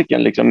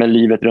fasiken liksom, med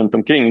livet runt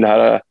omkring det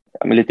här,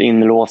 med lite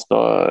inlåst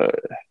och...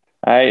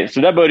 Nej,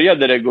 så där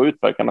började det gå ut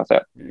för, kan man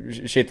säga.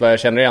 Shit, vad jag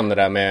känner igen det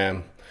där med...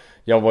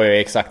 Jag var ju i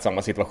exakt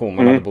samma situation.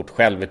 Man hade bott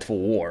själv i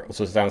 2 år. Och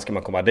så sen ska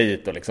man komma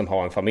dit och liksom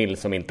ha en familj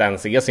som inte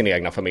ens är sin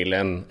egna familj.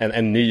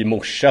 En ny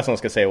morsa som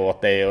ska säga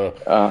åt dig och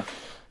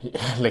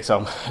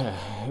liksom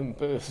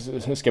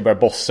ska börja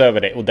bossa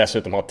över dig. Och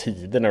dessutom ha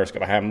tider när du ska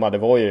vara hemma. Det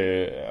var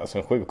ju alltså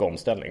en sjuk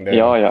omställning.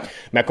 Ja. Men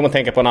jag kommer att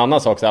tänka på en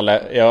annan sak,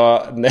 Alle.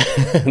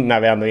 När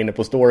vi ändå är inne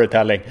på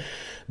storytelling.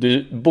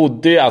 Du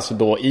bodde ju alltså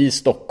då i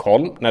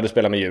Stockholm när du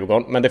spelade med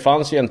Djurgården. Men det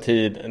fanns ju en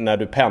tid när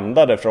du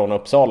pendlade från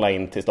Uppsala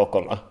in till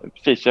Stockholm, va?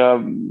 Precis,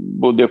 jag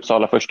bodde i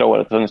Uppsala första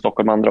året och sen i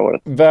Stockholm andra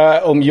året.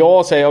 Om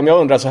jag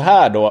undrar så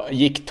här då.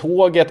 Gick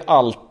tåget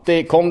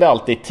alltid, kom det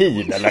alltid i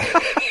tid eller?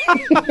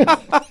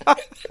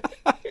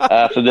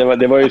 Alltså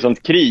det var ju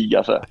sånt krig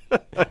alltså.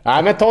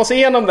 Nej, men ta oss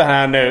igenom det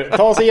här nu.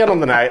 Ta oss igenom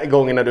den här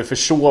gången när du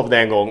försov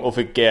dig en gång och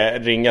fick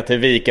ringa till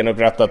Viken och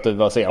berätta att du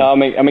var sen. Ja,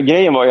 men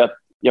grejen var ju att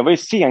jag var ju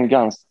sen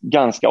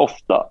ganska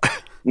ofta.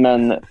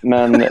 Men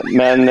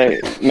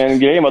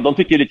grejen var att de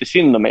tycker lite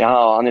synd om mig.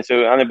 Ja, han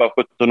är bara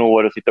 17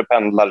 år och sitter och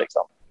pendlar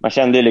liksom. Man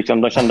kände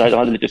liksom, de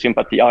hade lite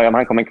sympati. Ja, men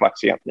han kom en kvart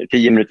sent nu,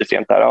 10 minuter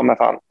sent där. Ja, men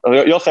fan.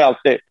 Jag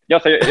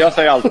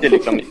säger alltid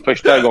liksom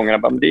första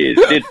gångerna,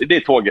 det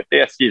är tåget, det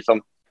är SJ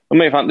som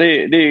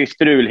det är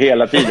strul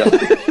hela tiden.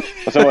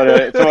 Och så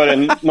var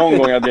det någon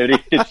gång jag blev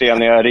riktigt sen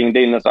när jag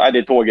ringde in och sa det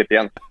är tåget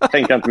igen.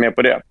 Tänkte jag inte mer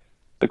på det.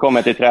 Så kom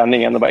jag till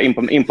träningen och bara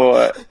in på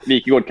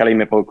Wikegård, kallade in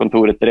mig på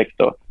kontoret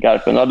direkt och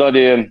Garpen. Och då hade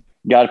ju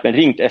Garpen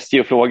ringt SJ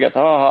och frågat,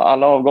 har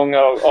alla avgångar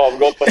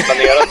avgått och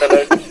planerat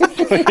eller?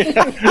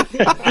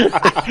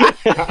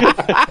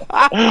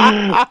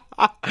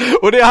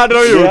 Och det hade de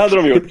gjort. Det hade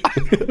de gjort.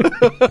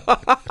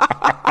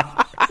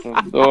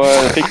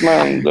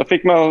 Då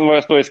fick man vad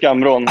jag står i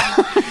skamrån.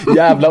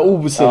 Jävla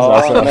osens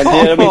alltså. Men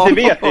det de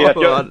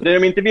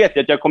inte vet är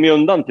att jag kom ju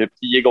undan typ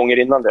 10 gånger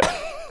innan det.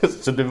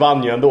 Så du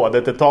vann ju ändå.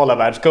 Det totala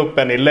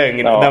världscupen i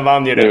lögn. Den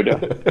vann ju du.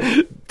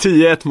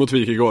 10-1 mot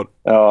Wikegård.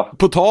 Ja.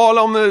 På tal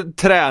om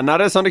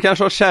tränare som det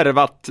kanske har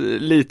kärvat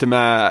lite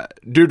med.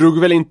 Du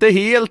drog väl inte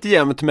helt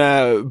jämnt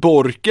med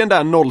Borken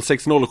där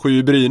 06-07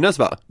 i Brynäs,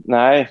 va?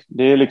 Nej,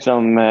 det är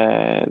liksom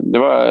det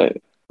var...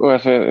 Och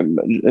jag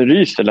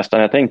ryser nästan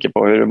när jag tänker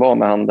på hur det var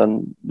med han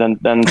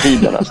den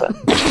tiden alltså.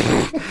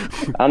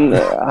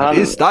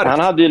 Han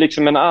hade ju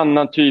liksom en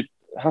annan typ.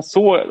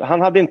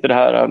 Han hade inte det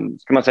här,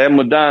 ska man säga,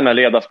 moderna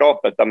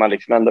ledarskapet där man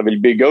liksom ändå vill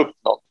bygga upp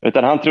något.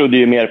 Utan han trodde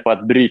ju mer på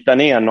att bryta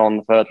ner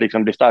någon för att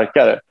liksom bli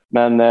starkare.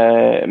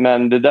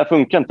 Men det där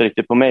funkar inte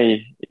riktigt på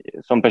mig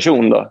som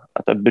person då,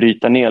 att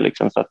bryta ner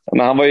liksom. Så att,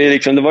 men han var ju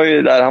liksom, det var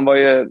ju där, han var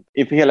ju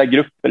inför hela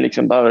gruppen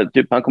liksom, bara,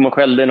 typ, han kom och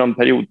skällde i någon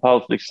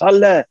periodpaus liksom,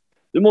 Salle,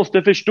 du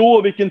måste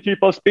förstå vilken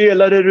typ av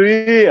spelare du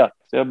är.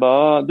 Så jag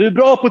bara, du är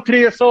bra på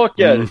 3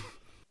 saker.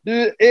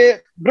 Du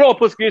är bra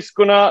på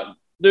skridskorna,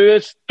 du är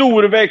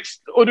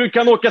storväxt och du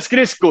kan åka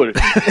skridskor.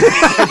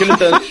 Jag kunde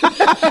inte ens...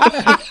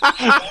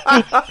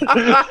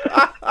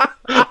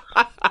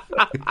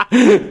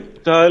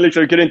 Så jag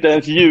liksom kunde inte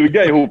ens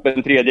ljuga ihop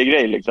en 3:e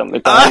grej liksom.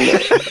 Utan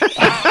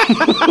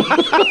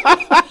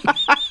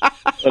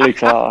och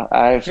liksom,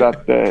 nej, så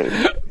att...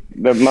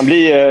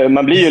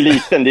 Man blir ju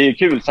liten, det är ju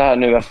kul så här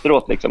nu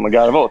efteråt liksom att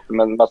garva åt.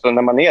 Men alltså,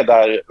 när man är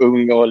där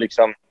ung och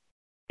liksom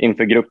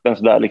inför gruppen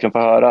så där liksom får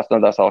höra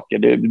sådana där saker,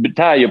 det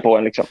tär ju på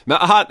en liksom. Men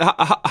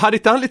hade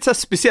inte han lite så här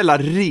speciella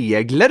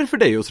regler för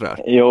dig och sådär?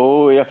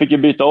 Jo, jag fick ju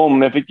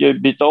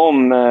byta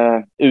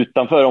om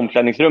utanför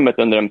omklädningsrummet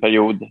under en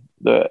period.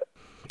 Det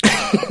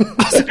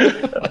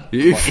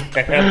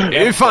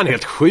är ju fan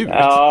helt sjukt.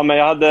 Ja, men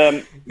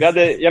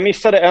jag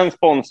missade en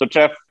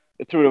sponsorträff,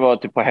 jag tror det var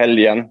typ på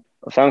helgen.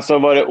 Och sen så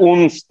var det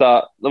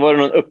onsdag, då var det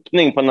någon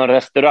öppning på någon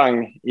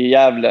restaurang i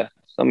Gävle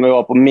som jag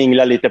var på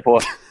mingla lite på.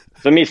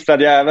 Så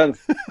missade jag även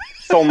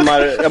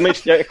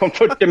jag kom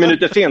 40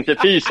 minuter sent till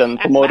fysen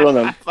på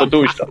morgonen på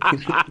torsdag.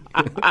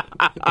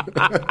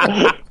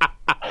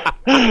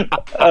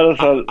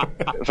 Alltså,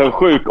 så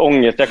sjuk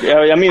ångest.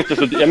 Jag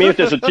minns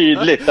det så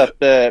tydligt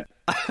att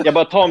jag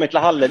bara tar mig till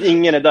hallen,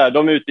 ingen är där,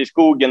 de är ute i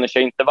skogen och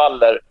kör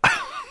intervaller.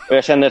 Och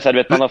jag känner så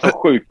här, man har så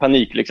sjuk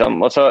panik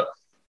liksom. Och så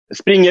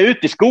springer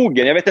ut i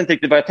skogen, jag vet inte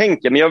riktigt vad jag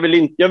tänker, men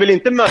jag vill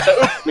inte möta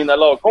upp mina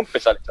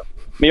lagkompisar liksom.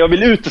 Men jag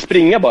vill ut och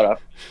springa bara.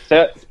 Så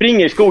jag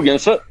springer i skogen,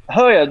 så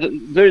hör jag,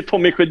 då är det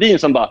Tommy Sjödin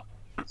som bara,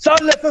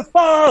 Salle för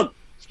fan!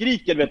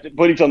 Skriker, vet du,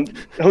 på liksom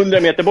 100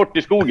 meter bort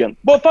i skogen.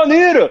 Vad fan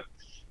är du?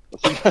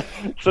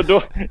 Så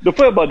då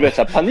får jag bara, du vet,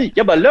 så här, panik.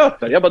 Jag bara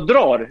löper, jag bara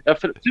drar, jag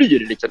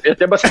flyr liksom.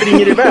 Jag bara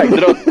springer iväg,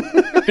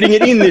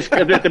 springer in i,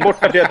 jag vet,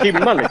 borta flera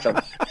timmar liksom.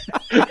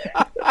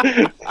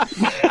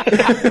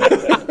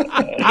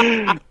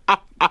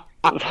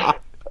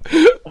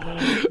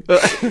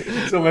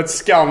 Som ett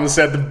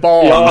skamset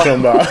barn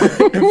som bara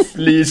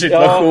flyr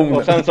situationen. Ja,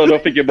 och sen så då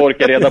fick ju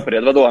Borka reda på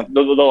det. Det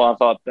var då han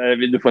sa att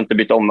du får inte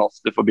byta om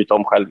oss, du får byta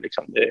om själv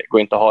liksom. Det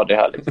går inte att ha det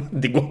här liksom.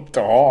 Det går inte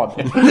att ha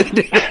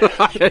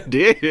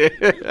det.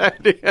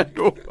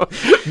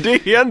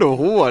 Det är ändå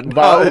hård.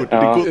 Ja.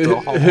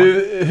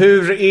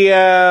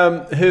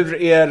 Hur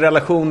är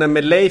relationen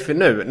med Leif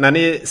nu? När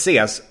ni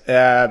ses,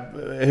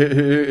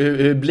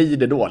 hur blir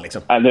det då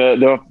liksom? Det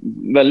var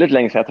väldigt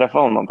länge sedan jag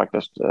träffade honom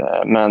faktiskt.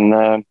 Men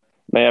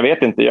jag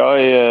vet inte.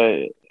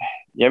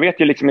 Jag vet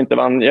ju liksom inte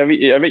vad han...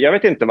 Jag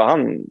vet inte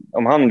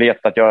om han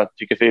vet att jag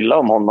tycker så illa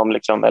om honom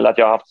liksom, eller att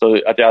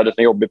jag hade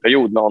en jobbig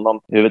period med honom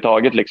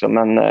överhuvudtaget liksom.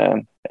 Men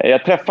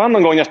jag träffade honom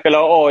någon gång jag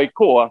spelade AIK.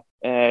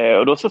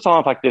 Och då så sa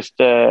han faktiskt,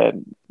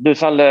 du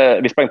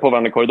Salle, vi sprang på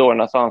varandra i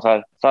korridorerna, sa han så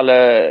här: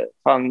 Salle,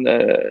 fan,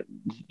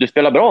 du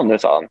spelar bra nu,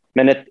 sa han.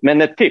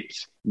 Men ett tips,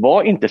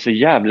 var inte så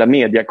jävla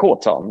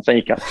mediakåt, sa han. Sen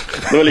gick han.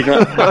 Det var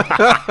liksom...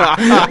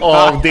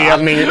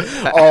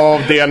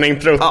 avdelning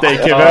trutta i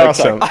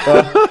kuvösen.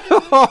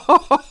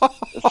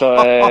 Så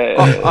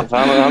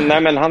han,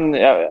 nej men han,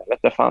 jag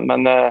vet inte fan,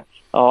 men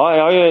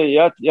ja,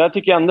 jag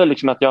tycker ändå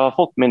liksom att jag har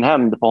fått min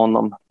hämnd på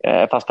honom,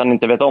 fast han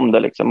inte vet om det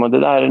liksom. Och det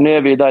där, nu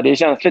är vi där, det är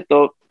känsligt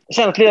och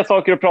känsliga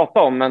saker att prata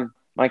om, men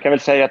man kan väl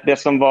säga att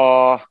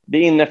det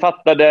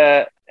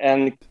innefattade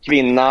en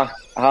kvinna,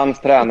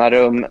 hans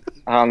tränarrum,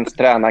 hans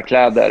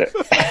tränarkläder.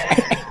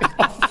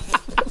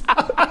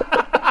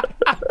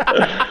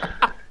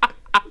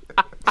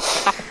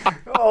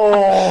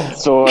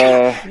 Så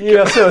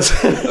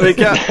Jesus.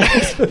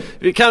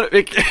 Vi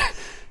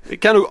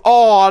kan nog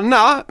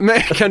ana, men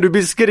kan du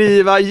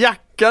beskriva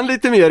jackan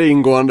lite mer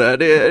ingående?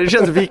 Det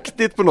känns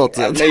viktigt på något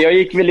sätt. Jag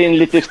gick väl in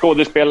lite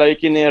skådespelare,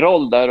 gick in i en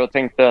roll där och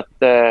tänkte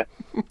att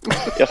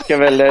jag ska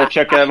väl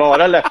försöka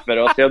vara Leffe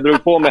då. Så jag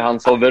drog på mig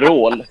hans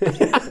overall.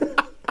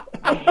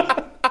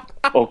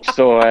 Och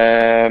så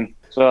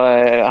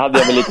hade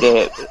jag väl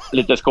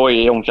lite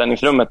skoj i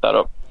omklädningsrummet där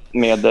då.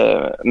 Med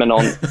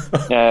någon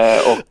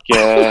och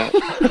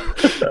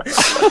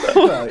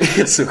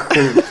det är så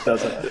sjukt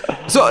alltså.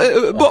 Så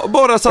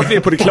bara så att vi är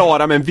på det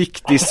klara med en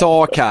viktig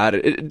sak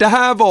här. Det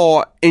här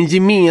var en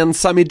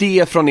gemensam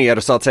idé från er,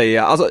 så att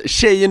säga. Alltså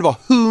tjejen var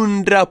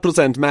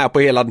 100% med på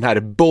hela den här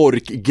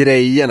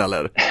Bork-grejen,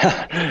 eller?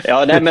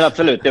 Ja, nej men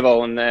absolut, det var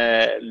hon.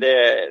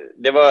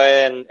 Det var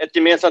ett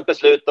gemensamt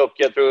beslut, och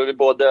jag tror vi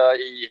båda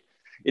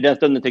i den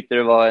stunden tyckte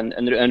det var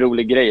en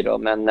rolig grej då,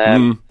 men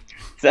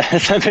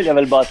sen vill jag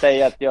väl bara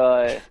säga att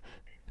jag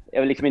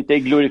vill liksom inte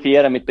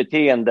glorifiera mitt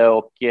beteende,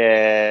 och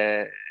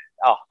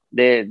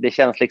det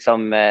känns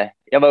liksom,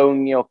 jag var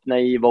ung och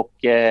naiv och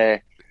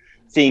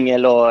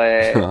singel och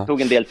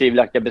tog en del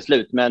tvivelaktiga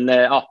beslut, men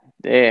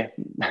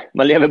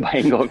man lever bara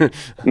en gång.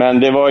 Men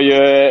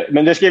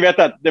det ska jag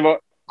veta att det var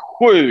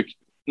sjukt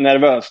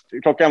nervöst.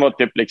 Klockan var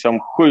typ liksom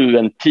 7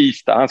 en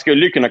tisdag. Han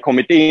skulle ju kunna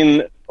kommit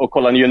in och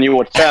kolla en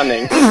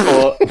juniorträning,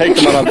 och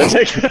tänkte man hade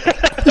sex.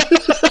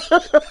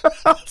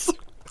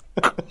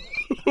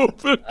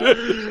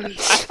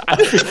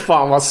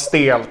 Fan vad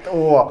stelt.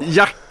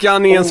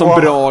 Jackan är en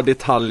sån bra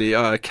detalj.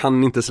 Jag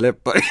kan inte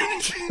släppa.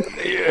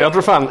 Jag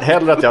tror fan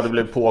hellre att jag hade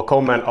blivit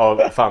påkommen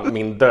av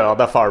min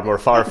döda farmor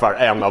och farfar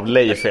än av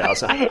Leif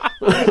alltså.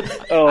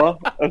 Ja,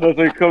 alltså,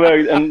 så kom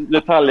jag en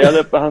detalj.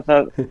 Han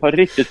har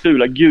riktigt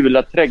fula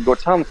gula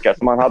trädgårdshandskar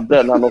som han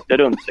hade när han åkte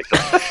runt liksom.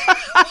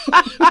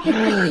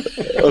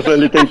 Och så en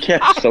liten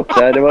keps också.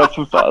 Det var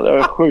för fan, det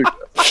var sjukt.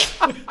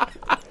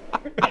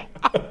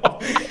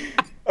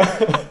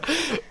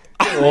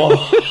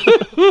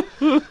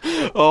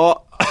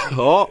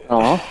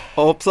 Ja,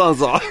 hoppsan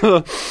så.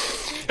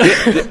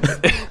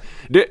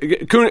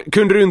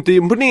 Kunde du inte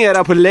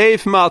imponera på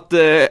Leif med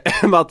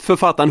att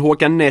författaren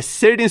Håkan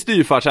Nesser, din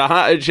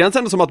styvfarsa? Det känns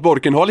ändå som att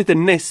Borken har lite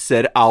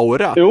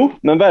Nesser-aura. Jo,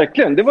 men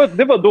verkligen. Det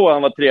var då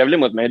han var trevlig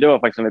mot mig. Det var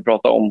faktiskt när vi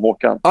pratade om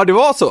Håkan. Ja, det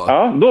var så?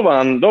 Ja, då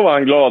var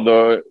han glad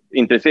och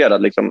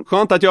intresserad liksom.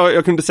 Skönt att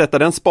jag kunde sätta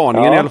den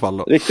spaningen i alla fall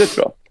då. Riktigt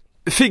bra.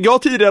 Figge har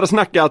tidigare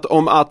snackat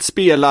om att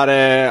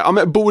spelare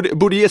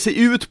borde ge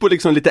sig ut på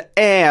liksom lite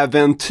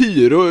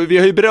äventyr, och vi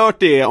har ju berört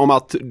det om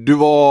att du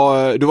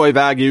var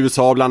iväg i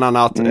USA bland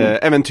annat,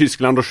 även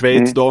Tyskland och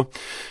Schweiz då.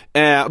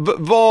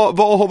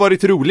 Vad har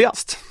varit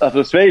roligast?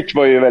 Alltså Schweiz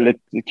var ju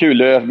väldigt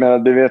kul,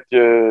 men du vet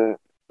ju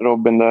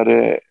Robin,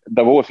 där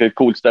Davos är ett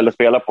coolt ställe att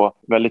spela på,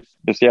 väldigt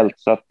speciellt,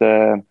 så att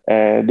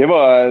det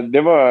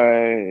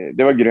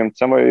var grymt.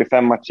 Sen var det ju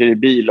 5 matcher i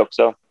bil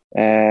också.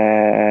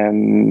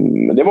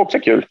 Det var också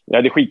kul. Jag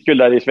hade skitkul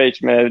där i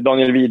Schweiz med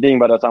Daniel Widing,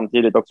 var där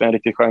samtidigt också, en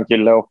riktigt skön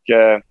kille, och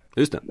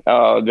just det.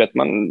 Ja, du vet,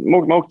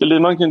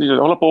 man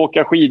kunde hålla på och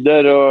åka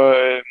skidor och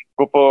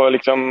gå på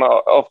liksom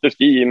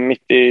afterski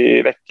mitt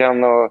i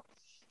veckan, och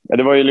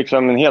det var ju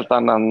liksom en helt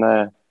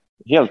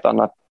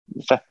annat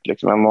sätt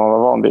liksom, än man var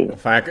van vid.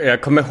 Fan,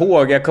 jag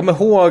kommer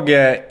ihåg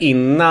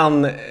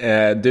innan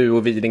du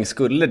och Widing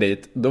skulle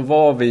dit. Då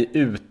var vi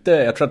ute,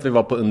 jag tror att vi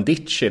var på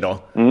Undici då.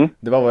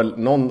 Det var väl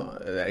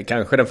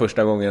kanske den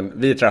första gången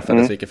vi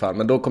träffades i vilket fall.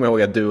 Men då kommer jag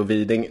ihåg att du och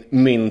Widing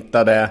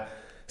myntade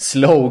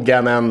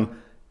sloganen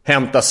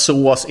hämta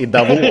sås i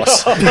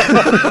Davos.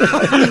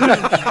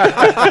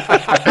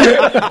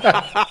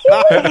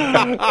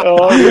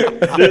 Ja,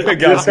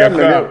 det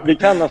stämmer. Vi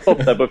kan ha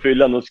stått där på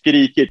fyllan och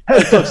skrikit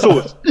hämta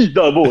sås i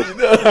Davos.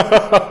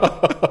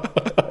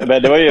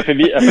 Men det var ju för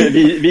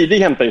vi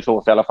hämtade ju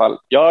sås i alla fall.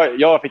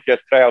 Jag fick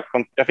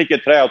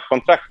ett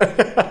tryout-kontrakt.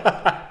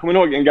 Kommer ni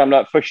ihåg den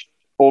gamla först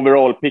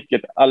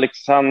overall-picket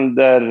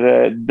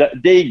Alexander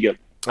Daigle?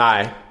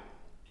 Nej.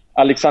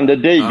 Alexander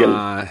Daigle,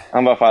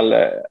 han var i alla fall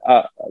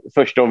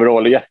första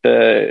overall,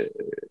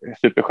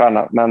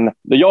 superstjärna. Men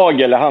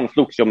jag eller han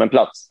slogs om en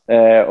plats.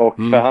 Och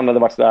för han hade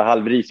varit så där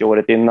halvris i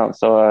året innan.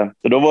 Så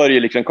då var det ju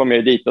liksom, kom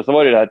jag dit och så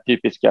var det här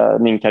typiska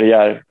min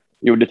karriär.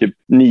 Gjorde typ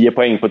 9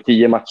 poäng på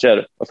 10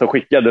 matcher. Och så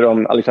skickade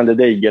de Alexander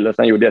Daigle och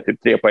sen gjorde jag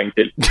typ 3 poäng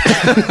till.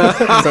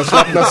 Sen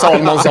slappnade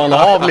Salmonsson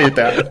av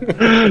lite.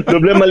 Då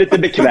blev man lite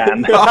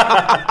bekväm.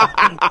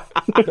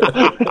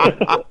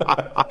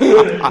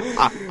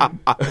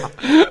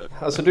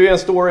 Alltså du är en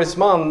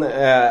storiesman,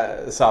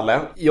 Salle.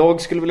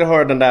 Jag skulle vilja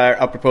höra den där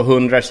apropå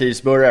 100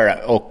 cheeseburgare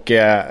och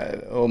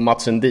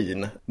Mats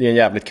Sundin. Det är en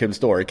jävligt kul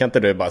story. Kan inte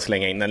du bara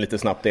slänga in den lite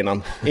snabbt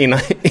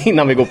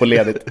innan vi går på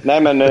ledigt?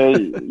 Nej, men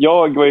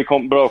jag var ju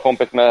bra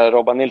kompis med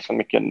Robban Nilsson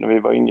mycket när vi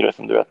var yngre,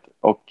 som du vet.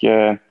 Och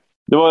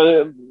det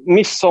var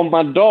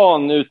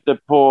midsommardagen ute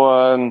på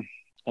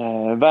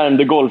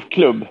Värmdö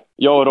golfklubb.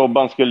 Jag och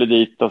Robban skulle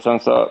dit och sen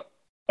så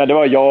det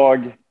var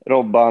jag,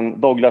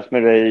 Robban, Douglas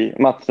Murray,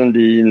 Mats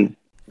Sundin,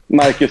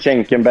 Marcus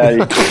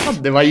Schenkenberg.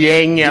 Det var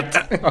gänget.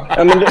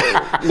 Ja, men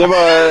det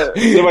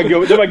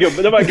var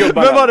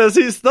gubbarna. Vem var den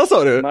sista,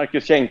 sa du?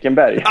 Marcus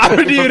Schenkenberg. Ja,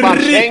 men det är ju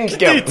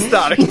riktigt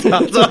starkt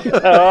alltså.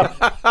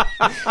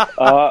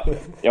 Ja,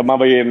 jag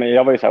var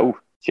ju så här,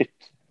 shit.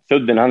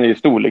 Sudden, han är ju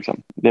stor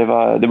liksom. Det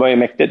var ju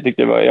mäktigt,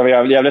 tyckte jag. Jag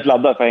var jävligt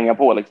laddad för att hänga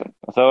på liksom.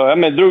 Så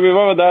vi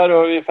var där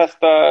och vi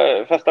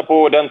festade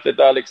på ordentligt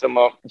där liksom.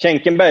 Och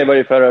Schenkenberg var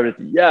ju för övrigt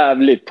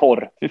jävligt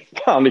torr. Fy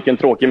fan, vilken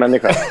tråkig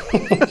människa.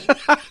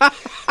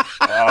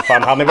 Ja,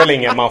 fan, han är väl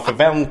ingen man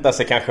förväntar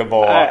sig kanske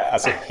vara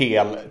alltså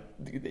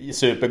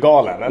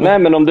supergalen, eller? Nej,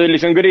 men om du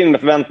liksom går in med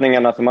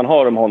förväntningarna som man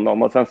har om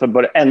honom och sen så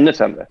börjar det ännu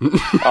sämre.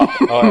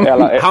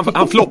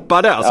 Han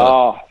floppade alltså.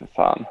 Ja, för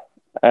fan.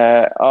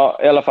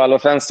 I alla fall.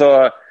 Och sen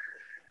så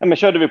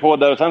körde vi på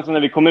där och sen så när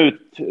vi kom ut,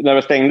 när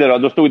vi stängde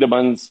då stod det bara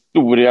en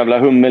stor jävla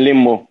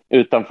hummelimo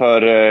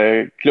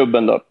utanför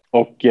klubben då.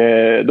 Och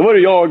då var det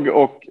jag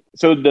och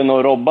Sudden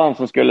och Robban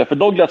som skulle, för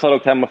Douglas hade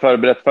åkt hem och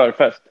förberett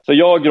förfest. Så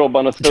jag,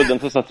 Robban och Sudden,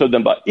 så sa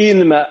Sudden bara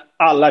in med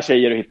alla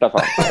tjejer och hitta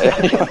fan.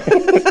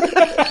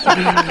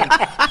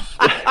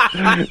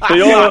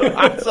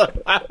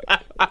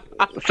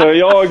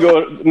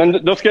 Men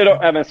då ska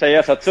jag även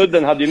säga så att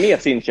Sudden hade ju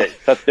med sin tjej.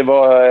 Så att det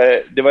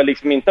var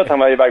liksom inte att han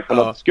var iväg på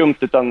något skumt,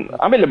 utan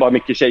han ville bara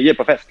mycket tjejer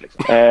på fest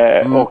liksom.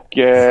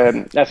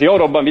 Alltså jag och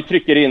Robban, vi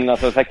trycker in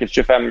alltså säkert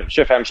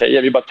 25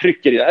 tjejer. Vi bara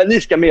trycker in,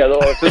 ni ska med.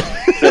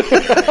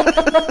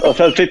 Och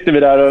sen sitter vi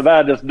där och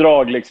världens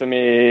drag liksom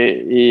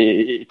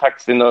i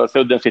taxin, och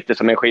Sudden sitter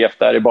som en chef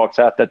där i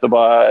baksätet och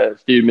bara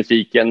styr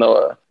musiken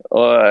och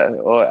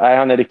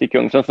han är riktigt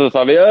kung. Sen så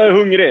sa vi, jag är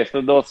hungrig.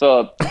 Så då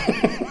sa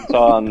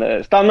han,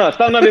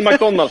 stanna vid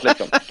McDonalds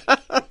liksom.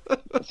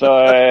 Så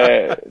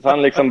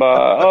han liksom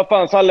bara,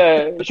 fan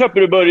Salle,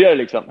 köper du burgare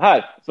liksom?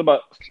 Här. Så bara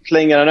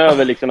slänger han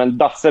över liksom en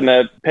dasse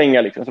med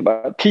pengar liksom. Så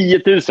bara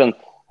 10 000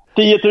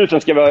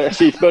 ska vi ha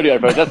cheeseburgare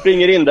för. Jag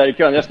springer in där i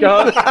kön. Jag ska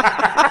ha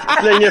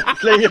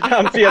slänger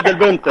fram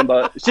sedelbunten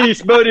bara.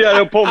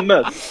 Cheeseburgare och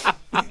pommes.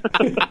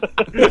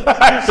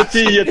 Så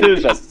 10 000.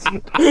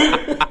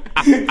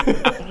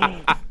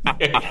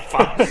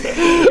 Fan,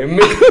 det är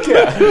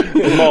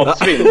mycket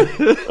matsvinn.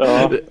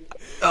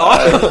 Ja.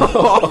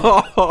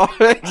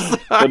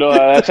 Så då,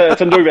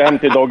 sen drog vi hem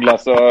till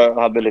Douglas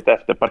och hade lite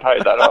efterpartaj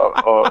där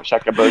och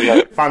käkade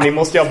burgare. Fan, ni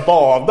måste ju ha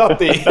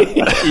badat i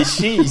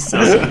cheese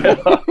alltså.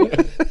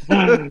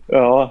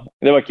 Ja,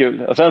 det var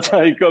kul. Och sen så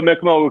jag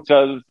kommer ihåg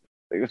också,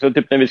 så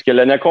typ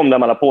när jag kom där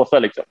med alla påsar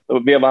liksom, då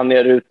blev han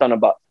ner utan och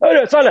bara,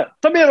 hörru Salle,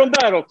 ta med dem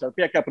där också.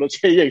 Pekade på de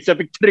tjejer, så jag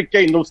fick trycka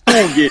in, de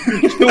stod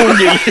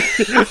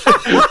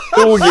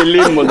i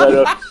limo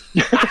där och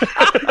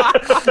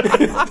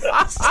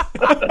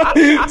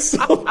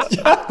så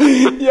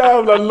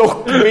jävla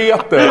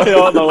lockmeter.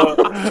 Ja, de var...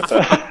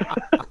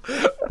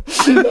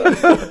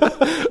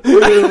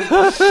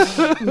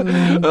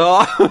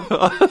 Ja,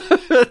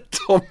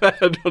 de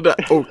är de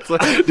där också.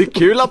 Det är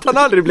kul att han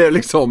aldrig blev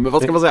liksom,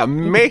 vad ska man säga,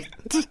 mätt.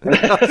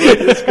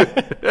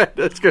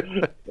 Det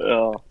skulle...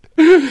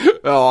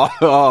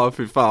 Ja,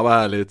 fy fan vad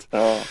härligt.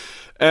 Ja.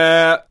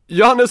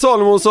 Johannes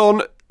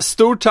Salomonsson,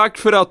 stort tack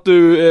för att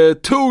du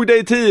tog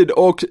dig tid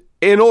och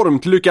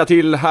enormt lycka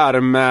till här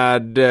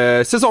med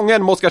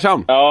säsongen med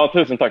Oskarshamn. Ja,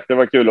 tusen tack. Det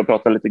var kul att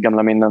prata lite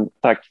gamla minnen.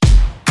 Tack.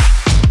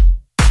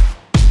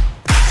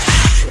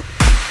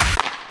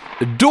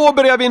 Då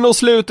börjar vi nå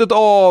slutet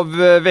av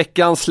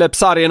veckans Släpp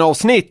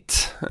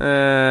sargen-avsnitt.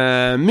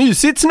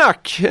 Mysigt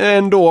snack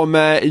ändå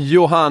med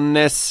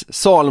Johannes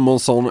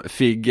Salomonsson,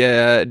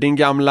 Figge. Din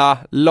gamla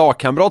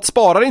lagkamrat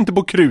sparar inte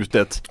på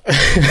krutet.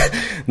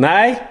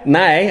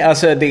 nej,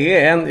 alltså det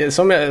är en,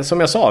 som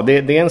jag sa, det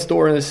är en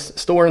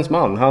storens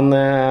man.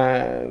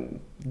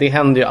 Det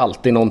händer ju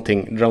alltid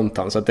någonting runt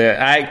han, så att det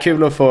är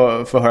kul att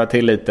få höra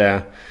till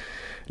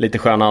lite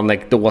sköna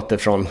anekdoter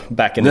från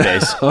back in the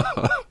days.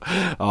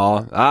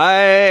 Ja,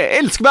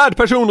 älskvärd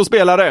person och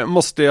spelare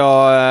måste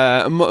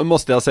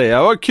jag säga.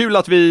 Det var kul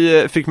att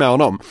vi fick med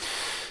honom.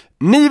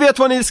 Ni vet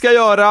vad ni ska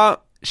göra,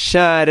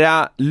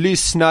 kära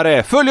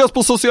lyssnare. Följ oss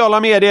på sociala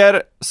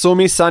medier så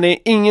missar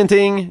ni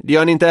ingenting. Det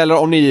gör ni inte heller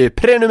om ni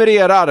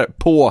prenumererar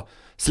på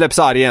Släpp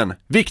sargen.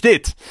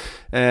 Viktigt!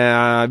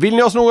 Vill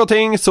ni oss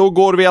någonting så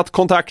går vi att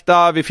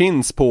kontakta. Vi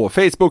finns på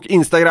Facebook,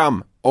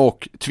 Instagram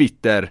och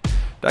Twitter.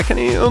 Där kan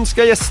ni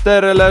önska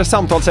gäster eller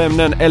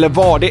samtalsämnen eller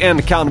vad det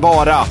än kan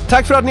vara.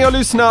 Tack för att ni har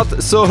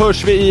lyssnat, så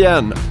hörs vi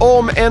igen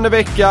om en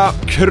vecka.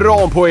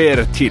 Kram på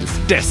er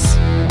tills dess.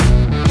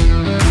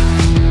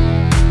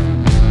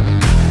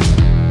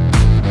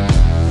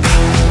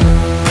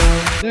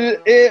 Du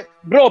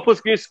är bra på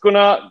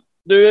skridskorna,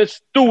 du är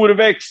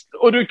storväxt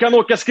och du kan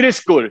åka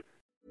skridskor.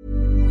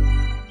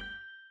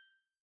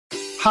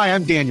 Hi,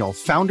 I'm Daniel,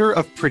 founder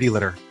of Pretty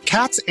Litter.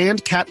 Cats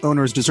and cat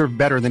owners deserve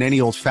better than any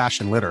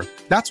old-fashioned litter.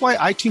 That's why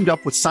I teamed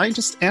up with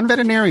scientists and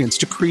veterinarians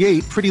to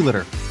create Pretty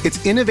Litter.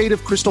 Its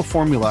innovative crystal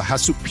formula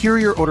has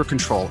superior odor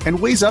control and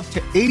weighs up to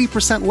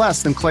 80%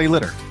 less than clay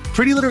litter.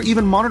 Pretty Litter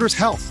even monitors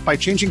health by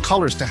changing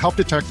colors to help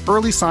detect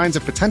early signs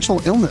of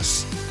potential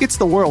illness. It's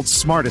the world's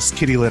smartest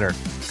kitty litter.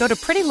 Go to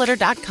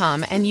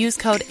prettylitter.com and use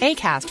code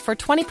ACAST for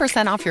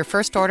 20% off your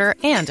first order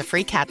and a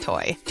free cat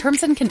toy.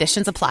 Terms and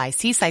conditions apply.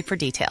 See site for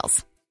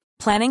details.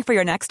 Planning for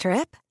your next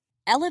trip?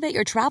 Elevate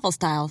your travel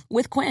style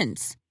with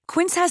Quince.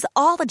 Quince has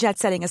all the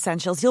jet-setting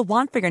essentials you'll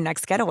want for your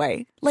next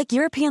getaway, like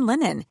European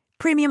linen,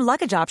 premium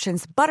luggage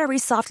options, buttery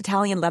soft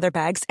Italian leather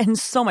bags, and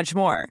so much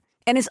more.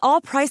 And is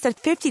all priced at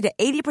 50 to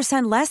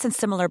 80% less than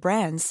similar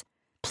brands.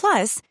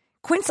 Plus,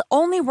 Quince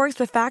only works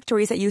with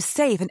factories that use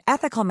safe and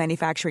ethical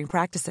manufacturing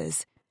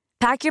practices.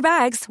 Pack your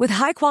bags with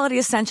high-quality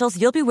essentials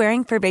you'll be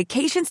wearing for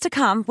vacations to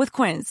come with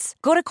Quince.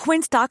 Go to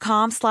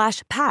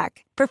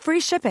quince.com/pack for free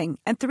shipping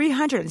and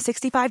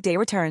 365-day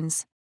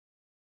returns.